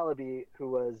Chalabi,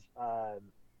 who was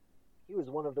he was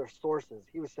one of their sources.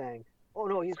 He was saying, oh,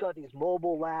 no, he's got these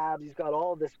mobile labs. He's got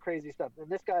all this crazy stuff. And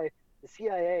this guy, the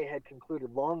CIA had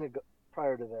concluded long ago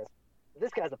prior to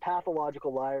this guy's a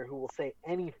pathological liar who will say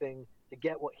anything to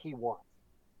get what he wants.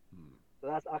 So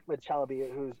that's Ahmed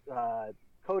Chalabi, whose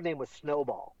code name was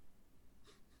Snowball.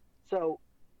 So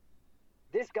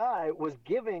this guy was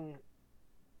giving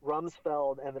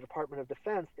Rumsfeld and the Department of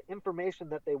Defense the information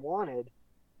that they wanted,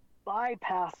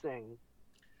 bypassing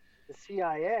the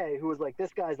CIA, who was like,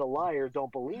 this guy's a liar,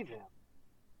 don't believe him.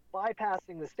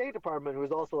 Bypassing the State Department, who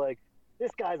was also like,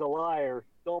 this guy's a liar,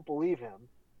 don't believe him.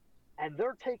 And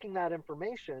they're taking that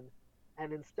information,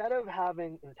 and instead of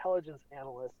having intelligence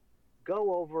analysts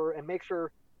go over and make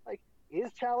sure, like, is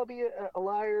Chalabi a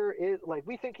liar?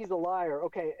 We think he's a liar.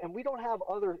 Okay, and we don't have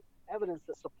other evidence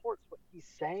that supports what he's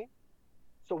saying,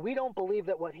 so we don't believe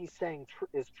that what he's saying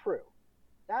is true.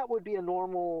 That would be a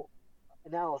normal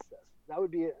analysis. That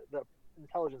would be the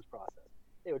intelligence process.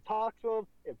 They would talk to him,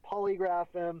 they'd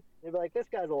polygraph him, they'd be like, this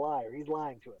guy's a liar, he's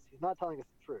lying to us, he's not telling us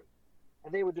the truth.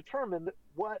 And they would determine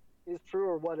what is true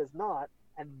or what is not,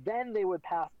 and then they would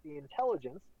pass the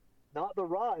intelligence, not the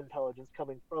raw intelligence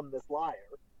coming from this liar,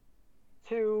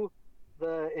 to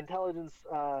the intelligence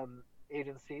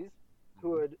agencies,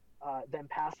 who would then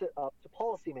pass it up to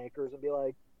policymakers and be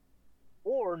like,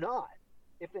 or not.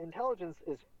 If the intelligence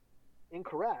is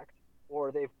incorrect,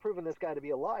 or they've proven this guy to be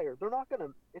a liar,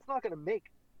 it's not gonna make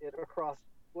it across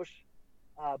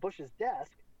Bush's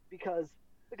desk because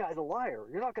the guy's a liar.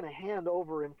 You're not gonna hand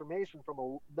over information from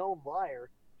a known liar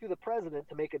to the president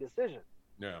to make a decision.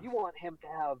 Yeah. You want him to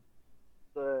have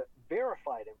the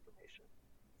verified information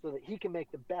so that he can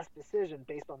make the best decision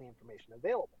based on the information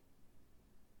available.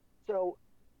 So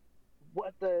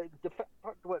what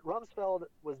Rumsfeld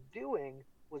was doing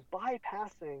was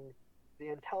bypassing the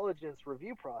intelligence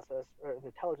review process or the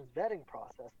intelligence vetting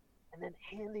process and then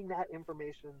handing that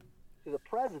information to the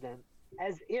president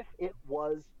as if it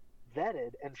was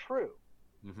vetted and true.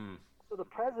 Mm-hmm. So the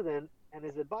president and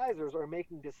his advisors are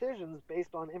making decisions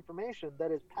based on information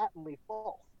that is patently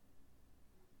false.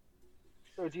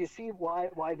 So do you see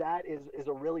why that is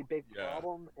a really big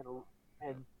problem,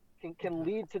 and can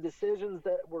lead to decisions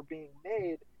that were being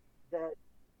made that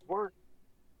weren't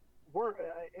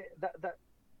that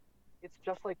it's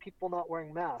just like people not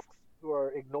wearing masks who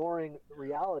are ignoring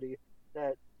reality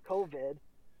that COVID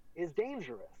is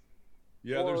dangerous.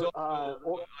 Yeah,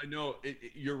 I know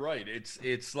you're right.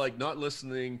 It's like not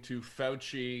listening to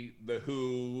Fauci, the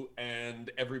WHO,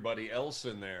 and everybody else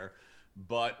in there,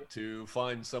 but to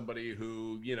find somebody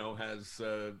who has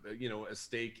a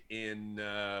stake in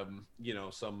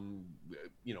some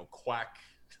quack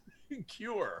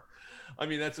cure. I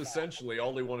mean, that's essentially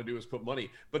all they want to do is put money.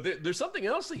 But there's something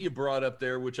else that you brought up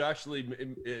there, which actually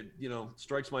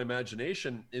strikes my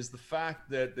imagination, is the fact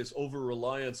that this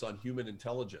over-reliance on human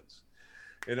intelligence.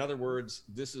 In other words,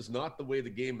 this is not the way the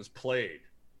game is played.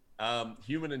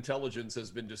 Human intelligence has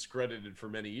been discredited for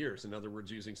many years. In other words,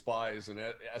 using spies and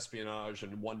espionage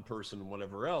and one person and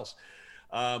whatever else.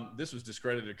 This was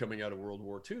discredited coming out of World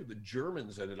War II. The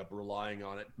Germans ended up relying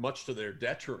on it, much to their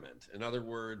detriment. In other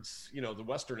words, the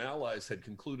Western Allies had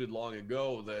concluded long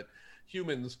ago that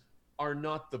humans are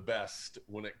not the best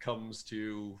when it comes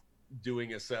to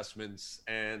doing assessments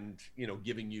and,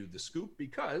 giving you the scoop,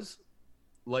 because,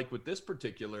 like with this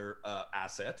particular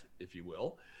asset, if you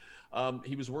will,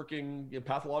 he was working a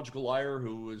pathological liar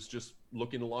who was just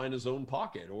looking to line his own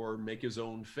pocket or make his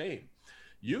own fame.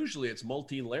 Usually it's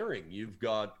multi-layering. You've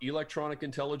got electronic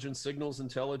intelligence, signals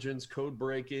intelligence, code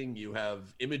breaking, you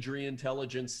have imagery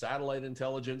intelligence, satellite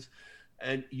intelligence,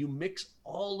 and you mix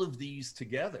all of these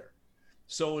together.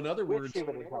 So in other words,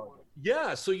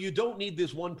 yeah, so you don't need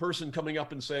this one person coming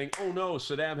up and saying, oh no,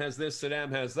 Saddam has this,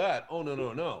 Saddam has that. Oh,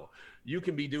 no. You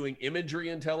can be doing imagery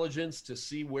intelligence to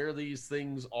see where these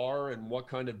things are and what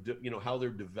kind of, how they're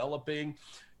developing.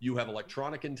 You have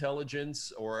electronic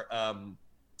intelligence, or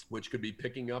which could be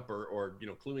picking up or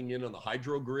cluing in on the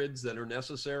hydro grids that are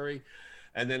necessary.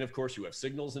 And then, of course, you have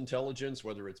signals intelligence,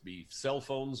 whether it's be cell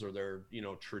phones or their,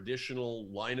 traditional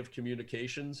line of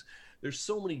communications. There's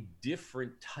so many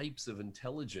different types of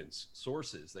intelligence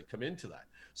sources that come into that.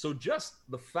 So just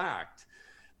the fact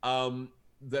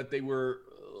that they were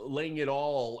laying it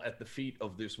all at the feet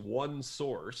of this one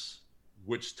source,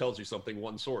 which tells you something,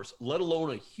 one source, let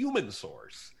alone a human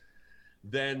source,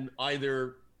 then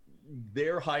either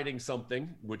they're hiding something,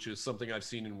 which is something I've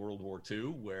seen in World War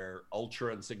II, where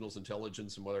ultra and signals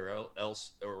intelligence and whatever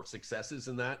else or successes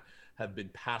in that have been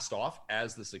passed off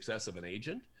as the success of an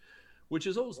agent, which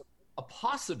is always a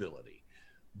possibility.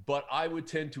 But I would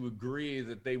tend to agree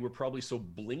that they were probably so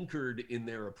blinkered in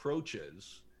their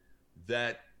approaches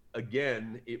that,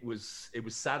 again, it was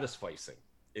satisfying.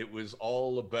 It was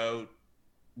all about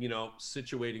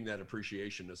situating that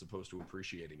appreciation as opposed to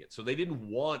appreciating it. So they didn't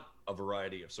want a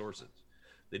variety of sources.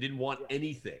 They didn't want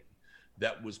anything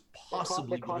that was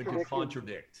possibly going to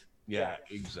contradict. Yeah,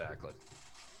 exactly.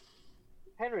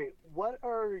 Henry, what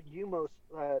are you most,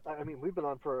 we've been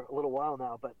on for a little while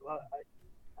now, but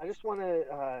I just want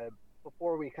to,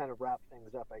 before we kind of wrap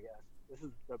things up, I guess, this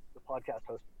is the podcast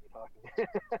host talking.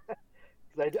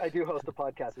 Because I do host a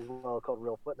podcast as well called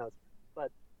Real Footnotes.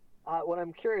 But what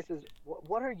I'm curious is,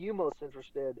 what are you most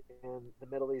interested in the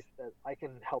Middle East that I can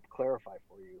help clarify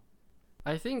for you?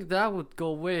 I think that would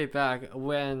go way back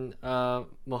when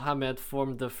Muhammad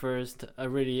formed the first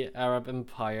really Arab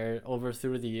empire,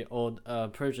 overthrew the old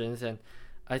Persians, and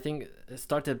I think it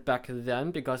started back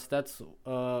then because that's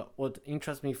what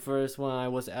interests me first. When I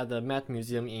was at the Met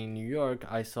Museum in New York,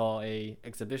 I saw a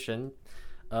exhibition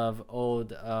of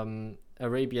old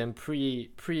Arabian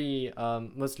pre-Muslim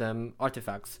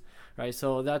artifacts, right?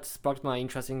 So that sparked my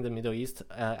interest in the Middle East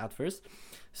at first.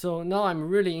 So now I'm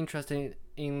really interested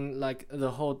in like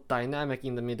the whole dynamic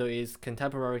in the Middle East,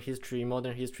 contemporary history,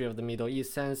 modern history of the Middle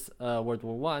East since World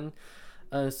War One.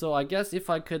 So I guess if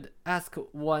I could ask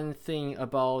one thing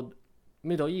about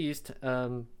Middle East,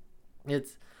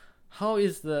 it's how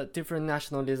is the different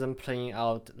nationalism playing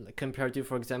out compared to,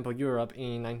 for example, Europe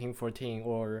in 1914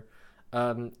 or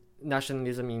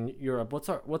nationalism in Europe?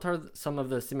 What are some of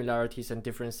the similarities and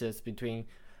differences between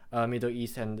Middle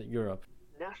East and Europe?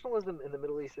 Nationalism in the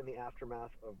Middle East in the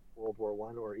aftermath of World War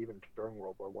One, or even during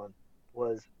World War One,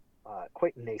 was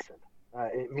quite nascent,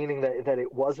 meaning that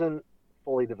it wasn't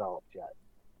fully developed yet.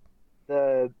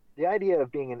 The idea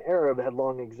of being an Arab had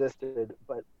long existed,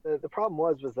 but the problem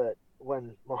was that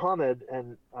when Muhammad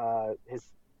and his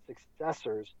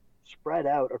successors spread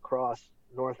out across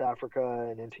North Africa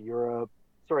and into Europe,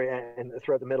 and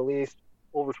throughout the Middle East,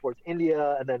 over towards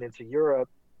India and then into Europe,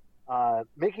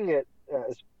 making it,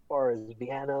 as far as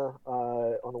Vienna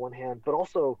on the one hand, but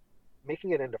also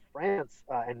making it into France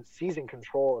and seizing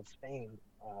control of Spain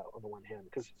on the one hand,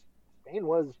 because Spain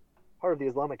was part of the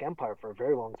Islamic Empire for a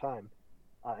very long time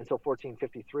until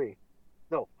 1453.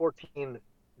 No,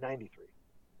 1493.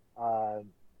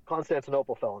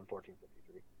 Constantinople fell in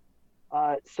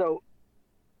 1453. So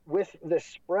with the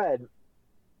spread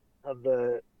of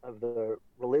the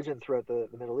religion throughout the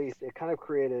Middle East, it kind of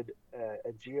created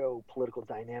a geopolitical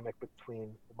dynamic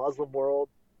between the Muslim world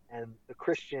and the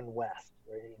Christian West,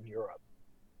 right, in Europe.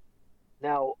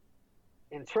 Now,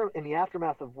 in the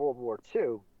aftermath of World War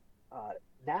II,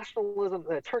 nationalism,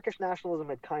 Turkish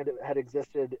nationalism had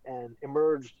existed and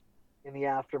emerged in the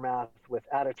aftermath with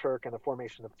Ataturk and the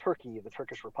formation of Turkey, the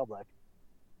Turkish Republic.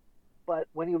 But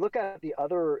when you look at the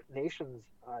other nations,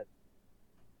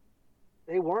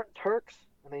 they weren't Turks,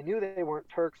 and they knew they weren't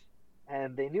Turks,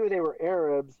 and they knew they were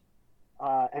Arabs,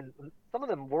 and some of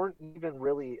them weren't even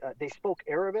really, they spoke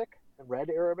Arabic and read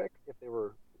Arabic if they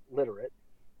were literate,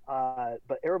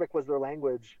 but Arabic was their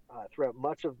language throughout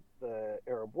much of the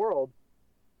Arab world,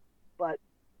 but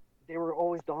they were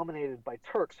always dominated by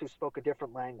Turks who spoke a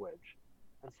different language.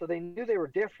 And so they knew they were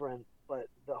different, but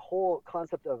the whole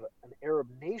concept of an Arab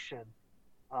nation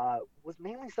was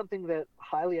mainly something that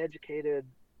highly educated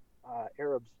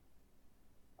Arabs,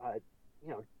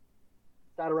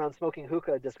 sat around smoking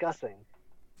hookah discussing,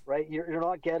 right? You're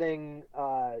not getting,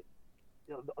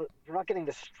 you're not getting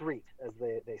the street, as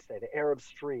they say, the Arab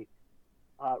street,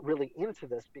 really into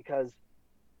this, because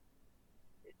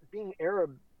being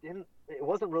Arab it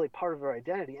wasn't really part of their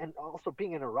identity, and also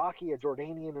being an Iraqi, a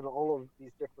Jordanian, and all of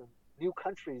these different new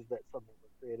countries that suddenly were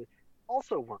created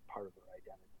also weren't part of their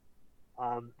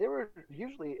identity. They were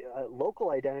usually local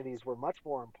identities were much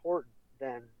more important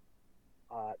than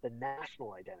the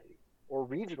national identity or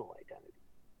regional identity.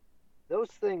 Those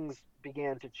things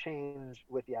began to change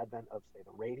with the advent of, say,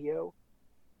 the radio,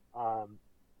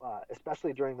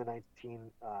 especially during the 1950s,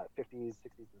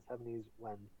 60s, and 70s,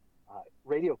 when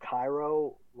Radio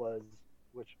Cairo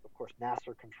which of course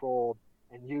Nasser controlled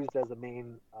and used as a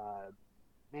main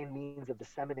means of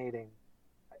disseminating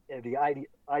the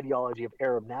ideology of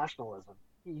Arab nationalism.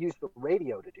 He used the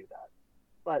radio to do that.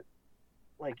 But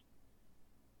like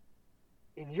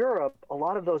in Europe, a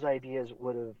lot of those ideas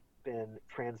would have been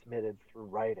transmitted through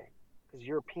writing, because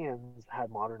Europeans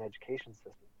had modern education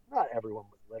systems. Not everyone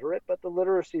was literate, but the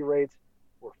literacy rates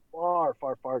were far,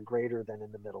 far, far greater than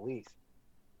in the Middle East.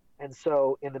 And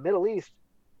so in the Middle East,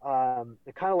 kind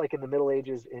of like in the Middle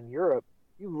Ages in Europe,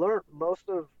 you learned most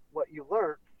of what you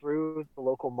learned through the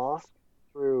local mosque,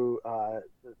 through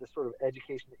the sort of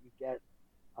education that you get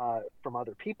from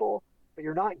other people, but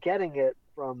you're not getting it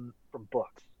from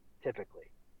books, typically.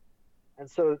 And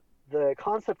so the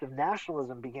concept of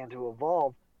nationalism began to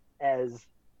evolve as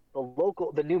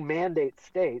the new mandate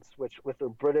states, which with the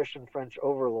British and French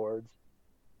overlords,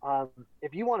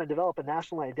 if you want to develop a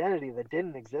national identity that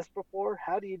didn't exist before,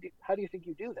 how do you think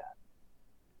you do that?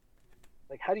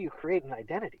 Like, how do you create an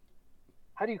identity?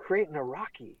 How do you create an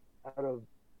Iraqi out of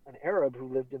an Arab who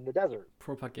lived in the desert?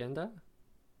 Propaganda?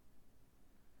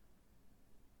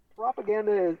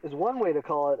 Propaganda is one way to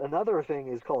call it. Another thing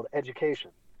is called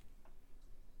education.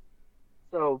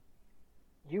 So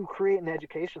you create an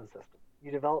education system.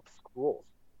 You develop schools.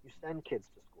 You send kids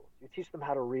to schools. You teach them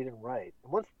how to read and write.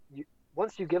 And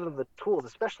once you give them the tools,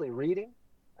 especially reading,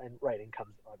 and writing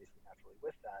comes obviously naturally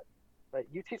with that, but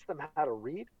you teach them how to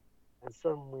read, and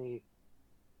suddenly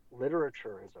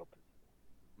literature is open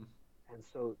to them. And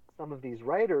so some of these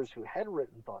writers who had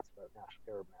written thoughts about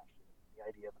Arab nationalism, the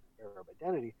idea of an Arab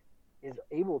identity, is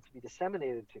able to be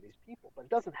disseminated to these people, but it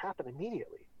doesn't happen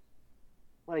immediately.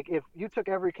 Like, if you took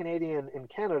every Canadian in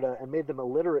Canada and made them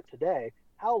illiterate today,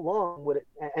 how long would it,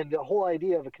 and the whole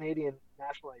idea of a Canadian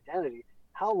national identity,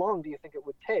 how long do you think it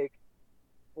would take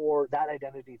for that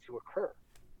identity to occur?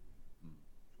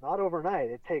 Not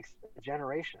overnight. It takes a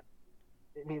generation.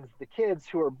 It means the kids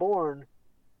who are born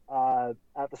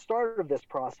at the start of this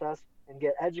process and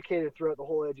get educated throughout the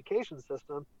whole education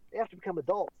system, they have to become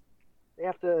adults. They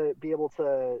have to be able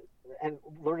to, and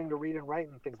learning to read and write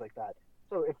and things like that.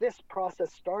 So if this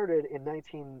process started in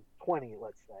 1920,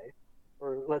 let's say,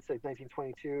 or let's say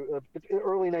 1922,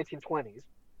 early 1920s,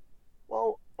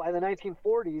 well, by the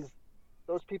 1940s,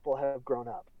 those people have grown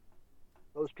up.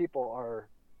 Those people are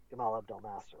Gamal Abdel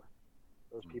Nasser.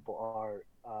 Those people are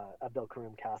Abdel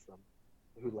Karim Qasim,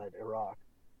 who led Iraq.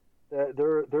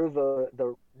 They're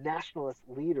the nationalist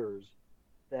leaders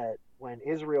that when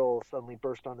Israel suddenly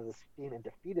burst onto the scene and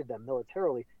defeated them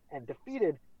militarily, and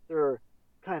defeated their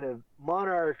kind of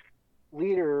monarch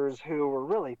leaders who were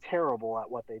really terrible at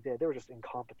what they did. They were just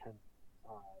incompetent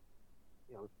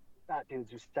fat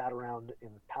dudes who sat around in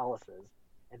palaces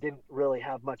and didn't really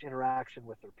have much interaction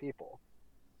with their people.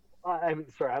 I'm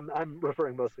sorry, I'm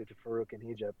referring mostly to Farouk in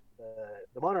Egypt.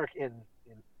 The monarch in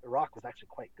Iraq was actually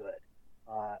quite good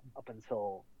up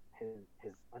until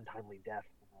his untimely death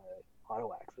in an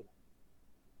auto accident.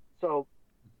 So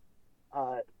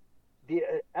the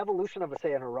evolution of,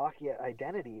 say, an Iraqi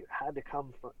identity had to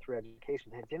come through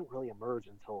education. It didn't really emerge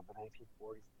until the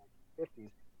 1940s and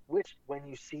 1950s, which when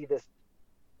you see this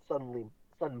sudden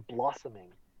blossoming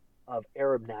of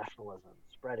Arab nationalism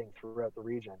spreading throughout the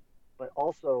region, but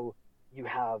also you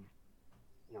have,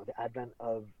 the advent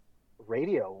of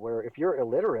radio, where if you're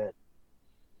illiterate,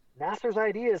 Nasser's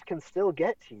ideas can still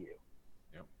get to you.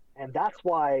 Yep. And that's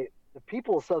why the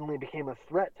people suddenly became a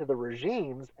threat to the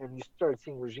regimes, and you started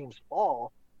seeing regimes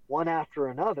fall one after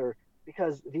another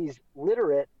because these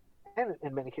literate and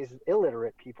in many cases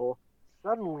illiterate people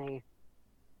suddenly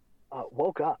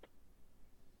woke up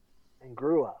and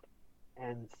grew up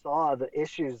and saw the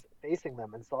issues facing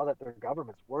them and saw that their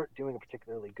governments weren't doing a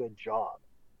particularly good job.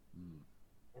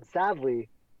 And sadly,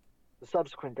 the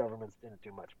subsequent governments didn't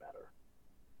do much better.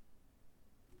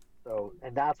 So,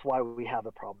 and that's why we have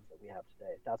the problems that we have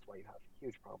today. That's why you have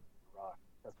huge problems in Iraq.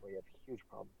 That's why you have huge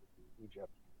problems in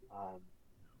Egypt,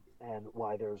 and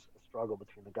why there's a struggle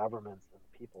between the governments and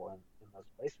the people in those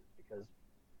places, because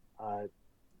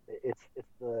it's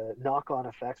the knock-on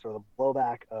effects or the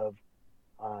blowback of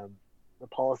the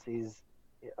policies,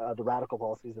 the radical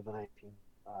policies of the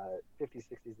 1950s,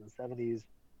 60s, and 70s,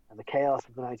 and the chaos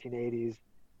of the 1980s,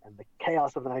 and the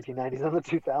chaos of the 1990s and the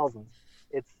 2000s.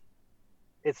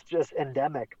 It's just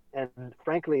endemic, and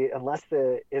frankly, unless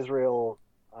the Israel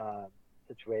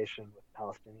situation with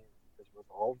Palestinians is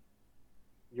resolved,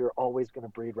 you're always going to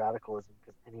breed radicalism,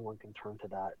 because anyone can turn to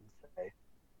that and say,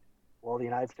 well, the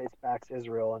United States backs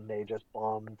Israel and they just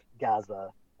bombed Gaza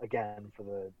again for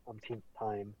the umpteenth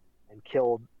time and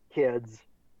killed kids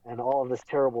and all of this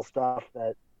terrible stuff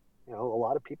that, a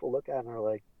lot of people look at and are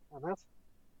like, oh, that's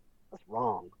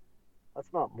wrong.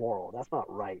 That's not moral. That's not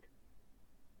right.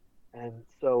 And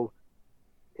so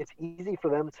it's easy for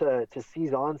them to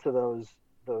seize on to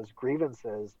those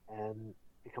grievances and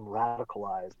become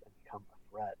radicalized and become a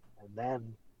threat. And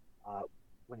then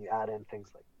when you add in things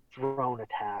like drone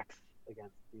attacks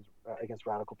against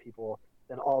radical people,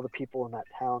 then all the people in that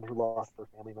town who lost their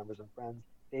family members and friends,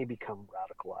 they become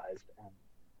radicalized, and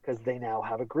because they now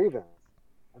have a grievance.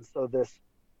 And so this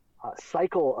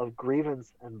cycle of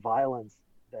grievance and violence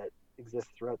that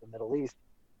exists throughout the Middle East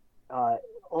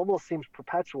almost seems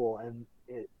perpetual, and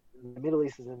the Middle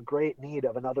East is in great need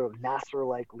of another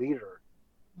Nasser-like leader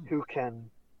who can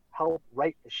help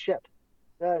right the ship.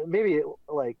 Maybe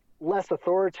like less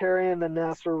authoritarian than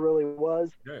Nasser really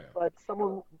was, but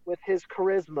someone with his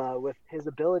charisma, with his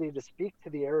ability to speak to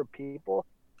the Arab people,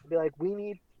 and be like, we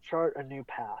need to chart a new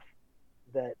path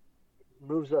that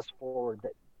moves us forward,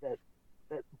 that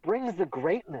brings the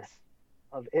greatness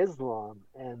of Islam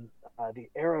and the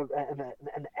Arab and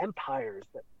the empires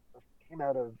that came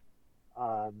out of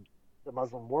the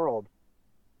Muslim world.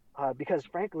 Because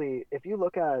frankly, if you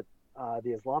look at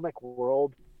the Islamic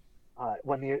world,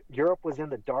 when Europe was in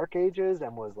the Dark Ages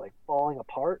and was like falling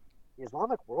apart, the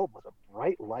Islamic world was a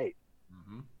bright light.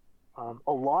 Mm-hmm.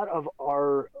 A lot of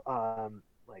our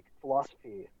like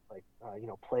philosophy, like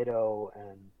Plato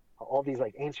and all these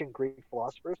like ancient Greek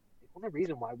philosophers, the only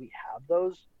reason why we have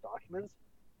those documents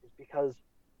is because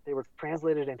they were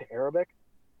translated into Arabic,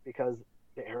 because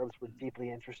the Arabs were deeply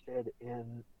interested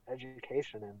in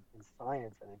education and in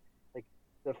science, and like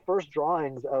the first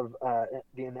drawings of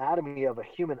the anatomy of a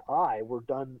human eye were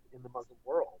done in the Muslim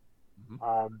world.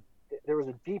 Mm-hmm. There was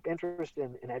a deep interest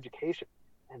in education,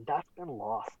 and that's been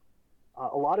lost.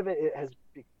 A lot of it has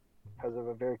because of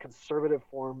a very conservative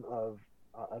form of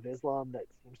Islam that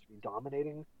seems to be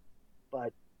dominating,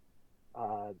 but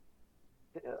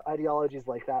ideologies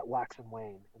like that wax and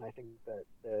wane, and I think that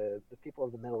the people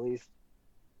of the Middle East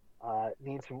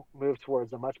need to move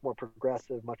towards a much more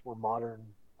progressive, much more modern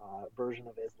version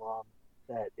of Islam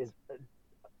that is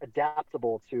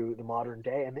adaptable to the modern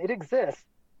day, and it exists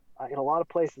in a lot of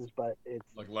places, but it's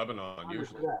like Lebanon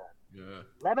usually. Yeah.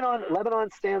 Lebanon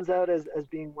stands out as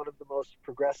being one of the most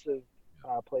progressive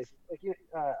places. Like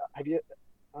I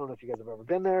don't know if you guys have ever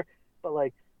been there, but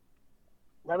like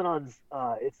Lebanon's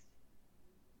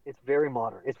it's very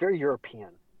modern. It's very European.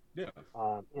 Yeah.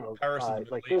 Paris in the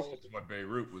Middle East is what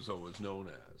Beirut was always known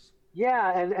as.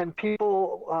 Yeah, and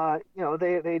people,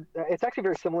 they it's actually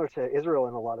very similar to Israel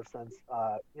in a lot of sense.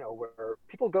 Where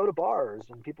people go to bars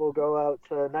and people go out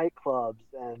to nightclubs,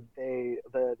 and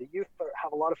the youth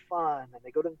have a lot of fun, and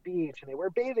they go to the beach and they wear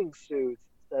bathing suits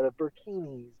instead of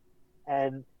bikinis,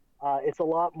 and it's a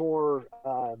lot more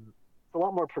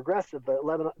progressive. But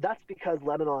Lebanon, that's because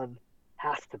Lebanon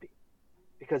has to be,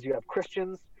 because you have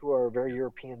Christians who are very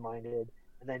European minded,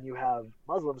 and then you have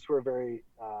Muslims who are very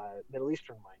Middle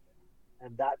Eastern minded,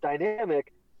 and that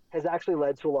dynamic has actually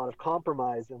led to a lot of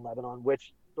compromise in Lebanon,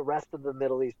 which the rest of the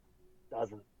Middle East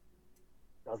doesn't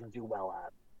do well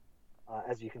at.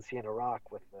 As you can see in Iraq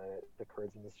with the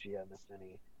Kurds and the Shia and the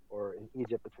Sunni, or in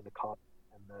Egypt between the Copts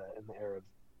and the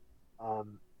Arabs.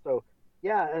 So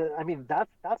yeah, I mean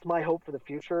that's my hope for the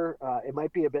future. It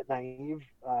might be a bit naive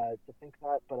to think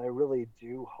that, but I really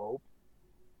do hope.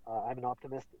 I'm an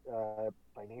optimist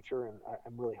by nature, and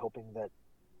I'm really hoping that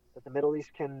the Middle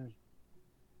East can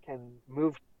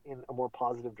move in a more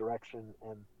positive direction.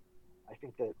 And I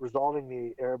think that resolving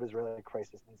the Arab-Israeli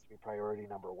crisis needs to be priority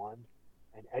number one,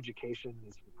 and education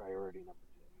needs to be priority number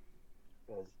two.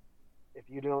 Because if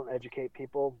you don't educate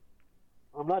people,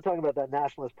 I'm not talking about that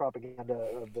nationalist propaganda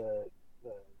of the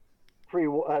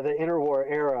the interwar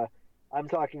era. I'm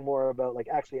talking more about like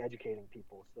actually educating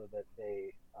people so that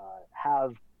they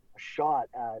have a shot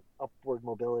at upward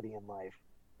mobility in life.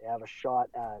 They have a shot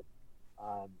at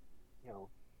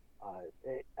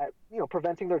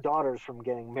preventing their daughters from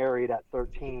getting married at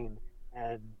 13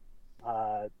 and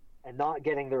not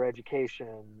getting their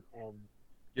education, and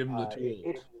Give them the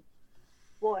tools.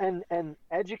 well, and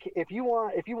educate. If you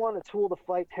want a tool to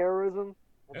fight terrorism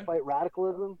and fight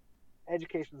radicalism,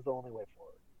 education is the only way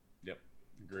forward. Yep,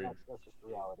 agreed. That's just the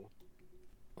reality.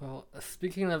 Well,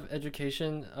 speaking of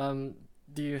education,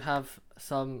 do you have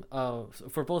some,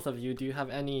 for both of you, do you have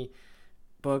any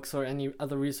books or any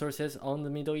other resources on the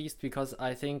Middle East? Because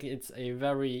I think it's a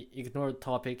very ignored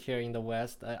topic here in the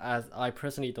West, as I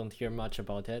personally don't hear much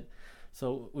about it.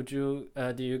 So would you,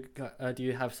 do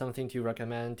you have something to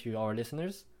recommend to our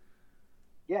listeners?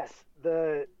 Yes,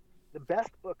 the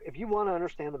best book, if you want to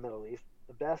understand the Middle East,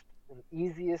 the best and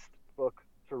easiest book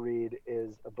to read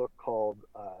is a book called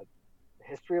The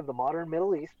History of the Modern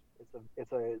Middle East.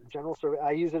 It's a general survey.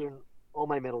 I use it in all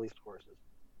my Middle East courses.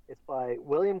 It's by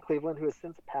William Cleveland, who has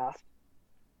since passed,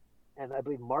 and I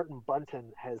believe Martin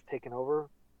Bunton has taken over.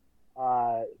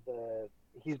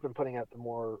 He's been putting out the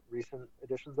more recent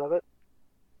editions of it,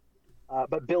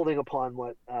 but building upon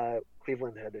what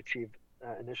Cleveland had achieved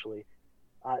initially.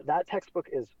 That textbook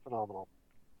is phenomenal.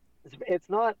 It's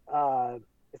not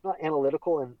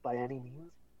analytical by any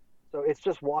means, so it's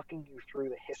just walking you through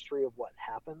the history of what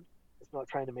happened. It's not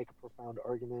trying to make a profound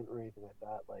argument or anything like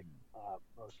that, like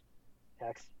most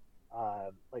texts.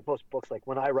 Like most books, like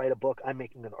when I write a book, I'm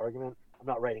making an argument. I'm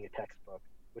not writing a textbook,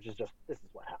 which is just, this is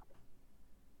what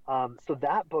happened. So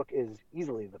that book is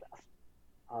easily the best.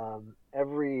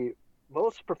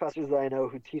 Most professors that I know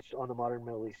who teach on the modern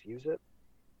Middle East use it.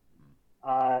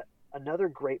 Another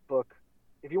great book,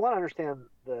 if you want to understand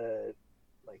the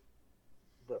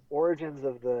origins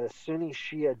of the Sunni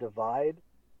Shia divide,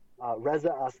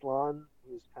 Reza Aslan,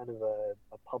 who's kind of a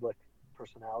public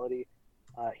personality,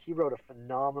 he wrote a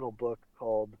phenomenal book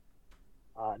called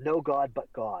No God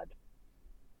But God.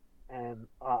 And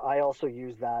I also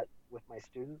use that with my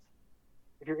students.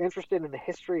 If you're interested in the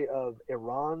history of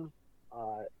Iran,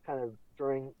 kind of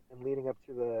during and leading up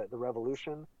to the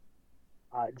revolution,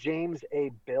 James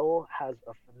A. Bill has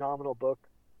a phenomenal book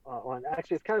on,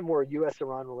 actually it's kind of more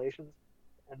U.S.-Iran relations,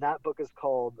 and that book is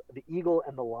called The Eagle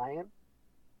and the Lion.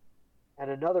 And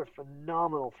another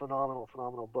phenomenal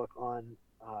book on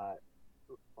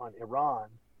Iran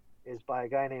is by a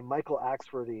guy named Michael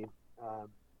Axworthy,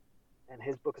 and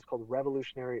his book is called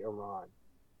Revolutionary Iran.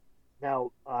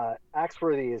 Now,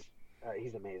 Axworthy is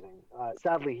he's amazing.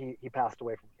 Sadly, he passed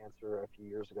away from cancer a few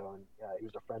years ago, and he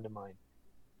was a friend of mine.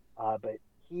 But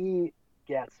he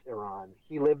gets Iran.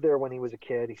 He lived there when he was a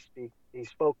kid. He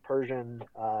spoke Persian,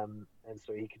 and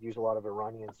so he could use a lot of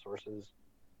Iranian sources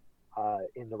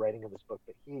in the writing of this book.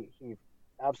 But he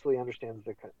absolutely understands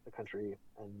the country,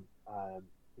 and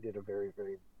he did a very,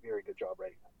 very, very good job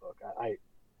writing that book.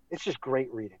 It's just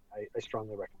great reading. I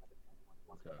strongly recommend it to anyone who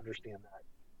wants to understand that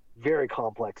very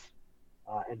complex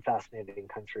and fascinating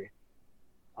country.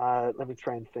 Let me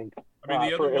try and think. I mean,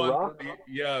 the other one, Iraq?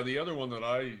 the other one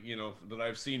that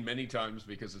I've seen many times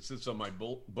because it sits on my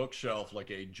bookshelf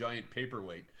like a giant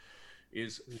paperweight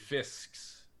is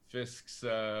Fisk's.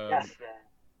 Yes.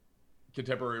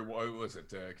 Contemporary, what was it?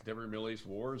 Contemporary Middle East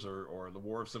Wars or the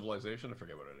War of Civilization? I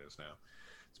forget what it is now.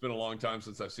 It's been a long time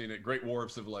since I've seen it. Great War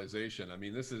of Civilization. I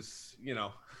mean, this is,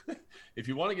 if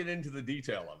you want to get into the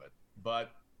detail of it,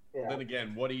 but then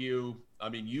again,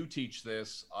 you teach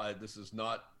this. This is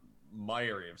not my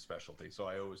area of specialty, so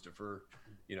I always defer,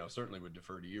 certainly would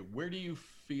defer to you. Where do you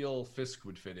feel Fisk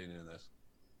would fit in this?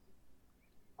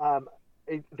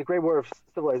 the Great War of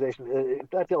Civilization,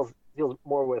 that deals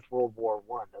more with World War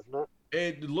One, doesn't it?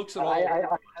 It looks at all I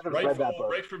haven't read that book.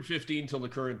 right from 15 till the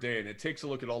current day, and it takes a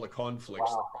look at all the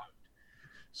conflicts. Wow.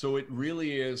 So it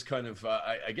really is kind of,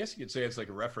 I guess you could say it's like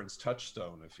a reference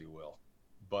touchstone, if you will.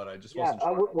 But I just wasn't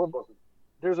sure. Well,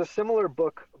 there's a similar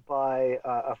book by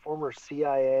a former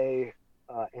CIA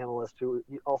analyst who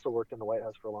also worked in the White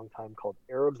House for a long time called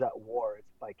Arabs at War.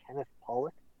 It's by Kenneth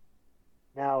Pollock.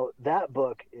 Now, that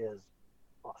book is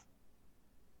awesome.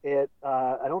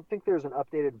 I don't think there's an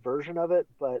updated version of it,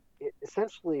 but it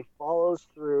essentially follows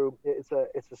through. It's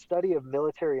a study of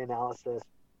military analysis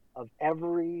of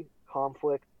every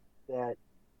conflict that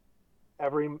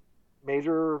every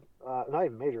major, not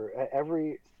even major,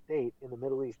 every state in the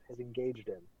Middle East has engaged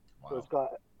in. Wow. So it's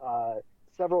got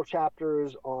several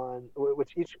chapters on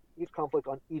which each conflict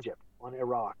on Egypt, on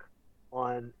Iraq,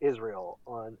 on Israel,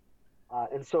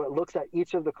 and so it looks at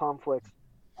each of the conflicts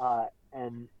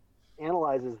and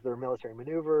analyzes their military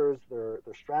maneuvers, their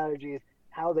strategies,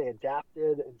 how they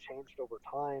adapted and changed over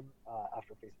time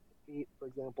after facing defeat, for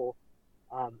example.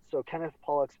 So Kenneth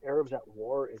Pollock's Arabs at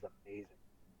War is amazing.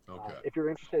 Okay. If you're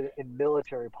interested in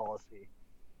military policy,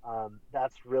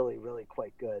 that's really, really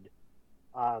quite good.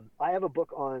 I have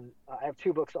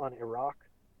two books on Iraq.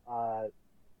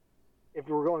 If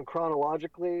we're going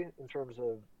chronologically in terms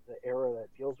of the era that it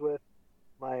deals with,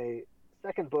 my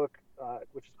second book,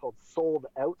 which is called Sold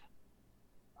Out,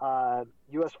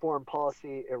 U.S. Foreign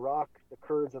Policy, Iraq, the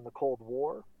Kurds, and the Cold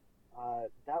War.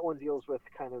 That one deals with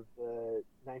kind of the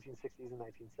 1960s and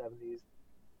 1970s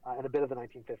and a bit of the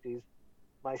 1950s.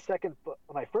 My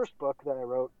first book that I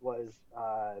wrote was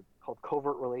called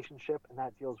Covert Relationship, and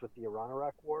that deals with the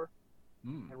Iran-Iraq War.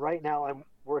 And right now I'm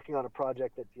working on a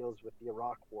project that deals with the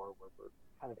Iraq War, where we're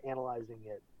kind of analyzing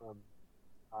it from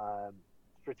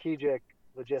strategic,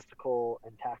 logistical,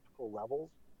 and tactical levels,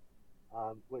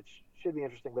 which should be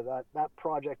interesting. But that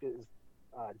project is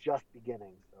just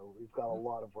beginning, so we've got a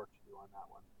lot of work to do on that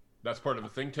one. That's part of a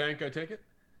think tank, I take it?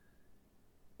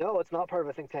 No, it's not part of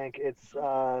a think tank. It's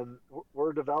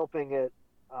we're developing it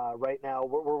right now.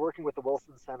 We're working with the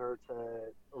Wilson Center to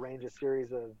arrange a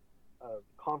series of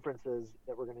conferences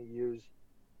that we're going to use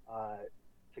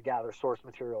to gather source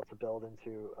material to build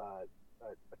into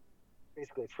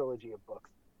basically a trilogy of books.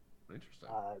 Interesting.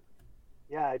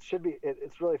 Yeah, it should be.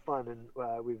 It's really fun,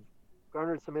 and we've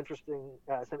garnered some interest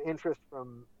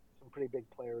from some pretty big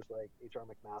players like H.R.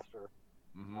 McMaster,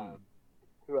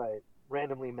 who I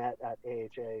randomly met at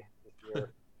AHA this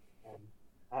year,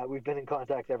 and we've been in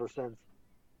contact ever since.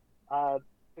 But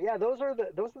yeah, those are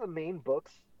the main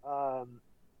books.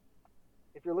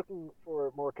 If you're looking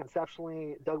for more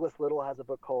conceptually, Douglas Little has a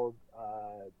book called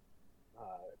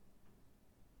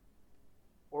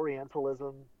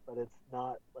Orientalism, but it's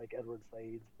not like Edward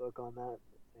Said's book on that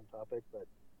same topic. But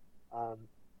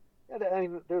yeah, I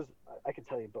mean, I could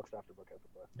tell you books after book after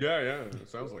book. Yeah, it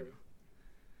sounds like it.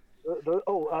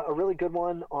 A really good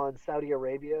one on Saudi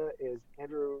Arabia is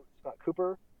Andrew Scott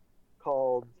Cooper,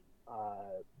 called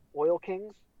Oil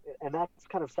Kings, and that's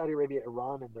kind of Saudi Arabia,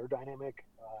 Iran, and their dynamic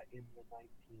in the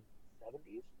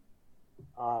 1970s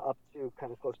up to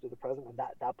kind of close to the present, and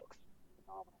that book's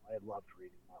phenomenal. I loved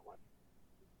reading that one.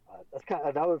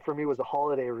 That one for me was a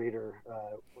holiday reader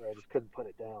where I just couldn't put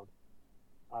it down,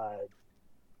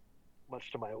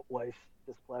 much to my wife's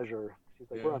displeasure. She's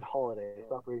like, "We're on holiday.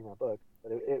 Stop reading that book."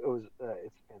 But it's a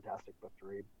fantastic book to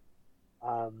read.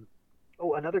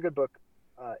 Another good book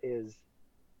is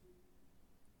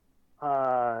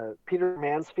Peter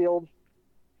Mansfield.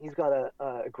 He's got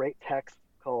a great text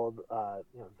called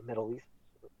The Middle East,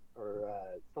 or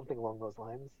something along those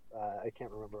lines. I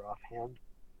can't remember offhand,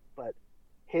 but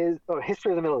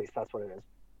History of the Middle East, that's what it is.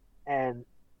 And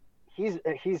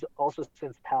he's also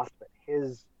since passed, but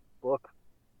his book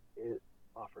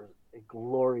offers a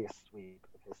glorious sweep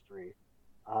of history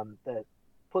that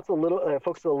puts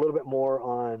focuses a little bit more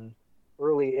on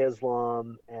early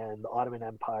Islam and the Ottoman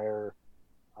Empire,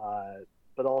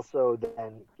 but also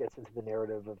then gets into the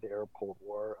narrative of the Arab Cold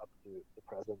War up to the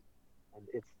present, and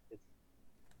it's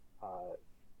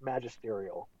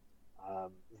magisterial.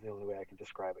 Is the only way I can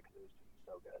describe it, because it was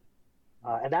so good.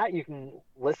 And that you can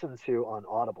listen to on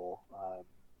Audible.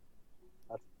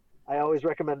 I always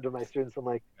recommend to my students, I'm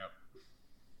like,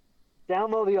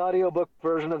 download the audiobook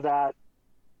version of that,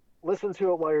 listen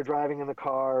to it while you're driving in the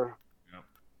car,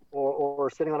 or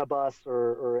sitting on a bus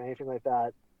or anything like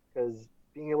that, because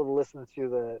being able to listen to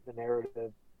the narrative,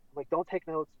 I'm like, don't take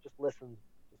notes, just listen.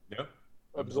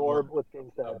 Absorb what's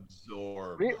being said.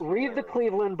 Read the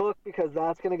Cleveland book, because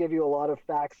that's going to give you a lot of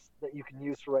facts that you can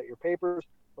use to write your papers,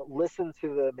 but listen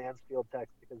to the Mansfield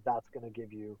text, because that's going to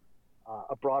give you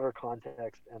a broader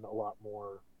context and a lot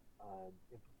more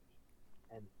information.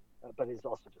 And but it's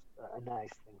also just a nice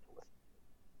thing to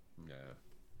listen to. Yeah.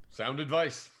 Sound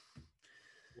advice.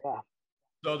 Yeah.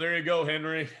 So there you go,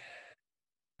 Henry.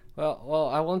 Well,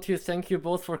 I want to thank you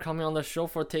both for coming on the show,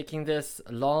 for taking this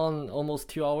long, almost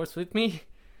 2 hours with me.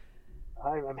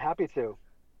 I'm happy to.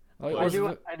 I knew I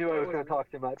was going to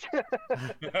talk too much.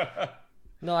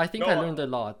 No, I think I learned a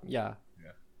lot. Yeah.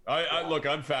 I look,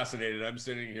 I'm fascinated. I'm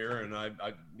sitting here and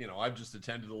I've just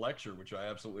attended a lecture, which I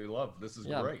absolutely love. This is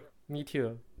great. Me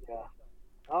too. Yeah.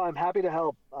 Oh, I'm happy to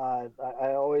help. I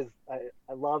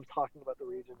love talking about the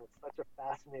region. It's such a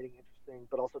fascinating, interesting,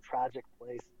 but also tragic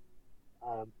place.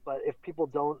 But if people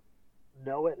don't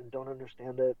know it and don't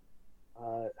understand it,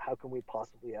 how can we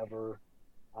possibly ever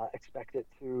expect it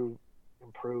to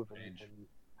improve? And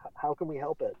how can we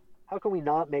help it? How can we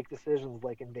not make decisions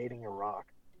like invading Iraq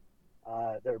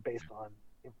that are based on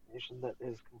information that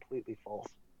is completely false?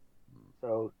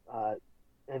 So,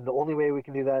 and the only way we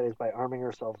can do that is by arming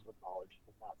ourselves with knowledge.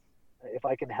 And that's, if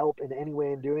I can help in any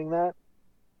way in doing that,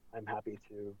 I'm happy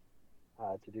to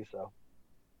do so.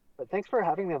 But thanks for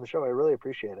having me on the show. I really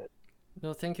appreciate it.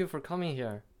 No, thank you for coming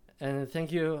here. And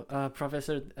thank you,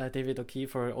 Professor David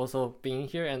O'Keefe, for also being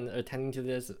here and attending to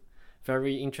this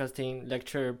very interesting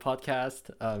lecture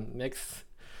podcast mix.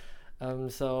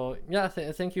 So yeah,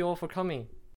 thank you all for coming.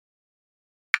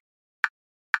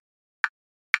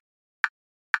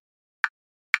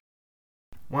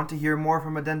 Want to hear more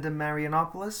from Addendum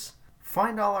Marianopolis?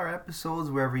 Find all our episodes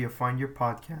wherever you find your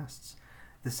podcasts.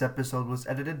 This episode was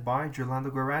edited by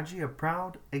Gerlando Guaraggi, a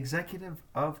proud executive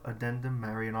of Addendum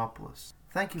Marianopolis.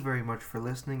 Thank you very much for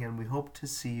listening, and we hope to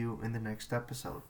see you in the next episode.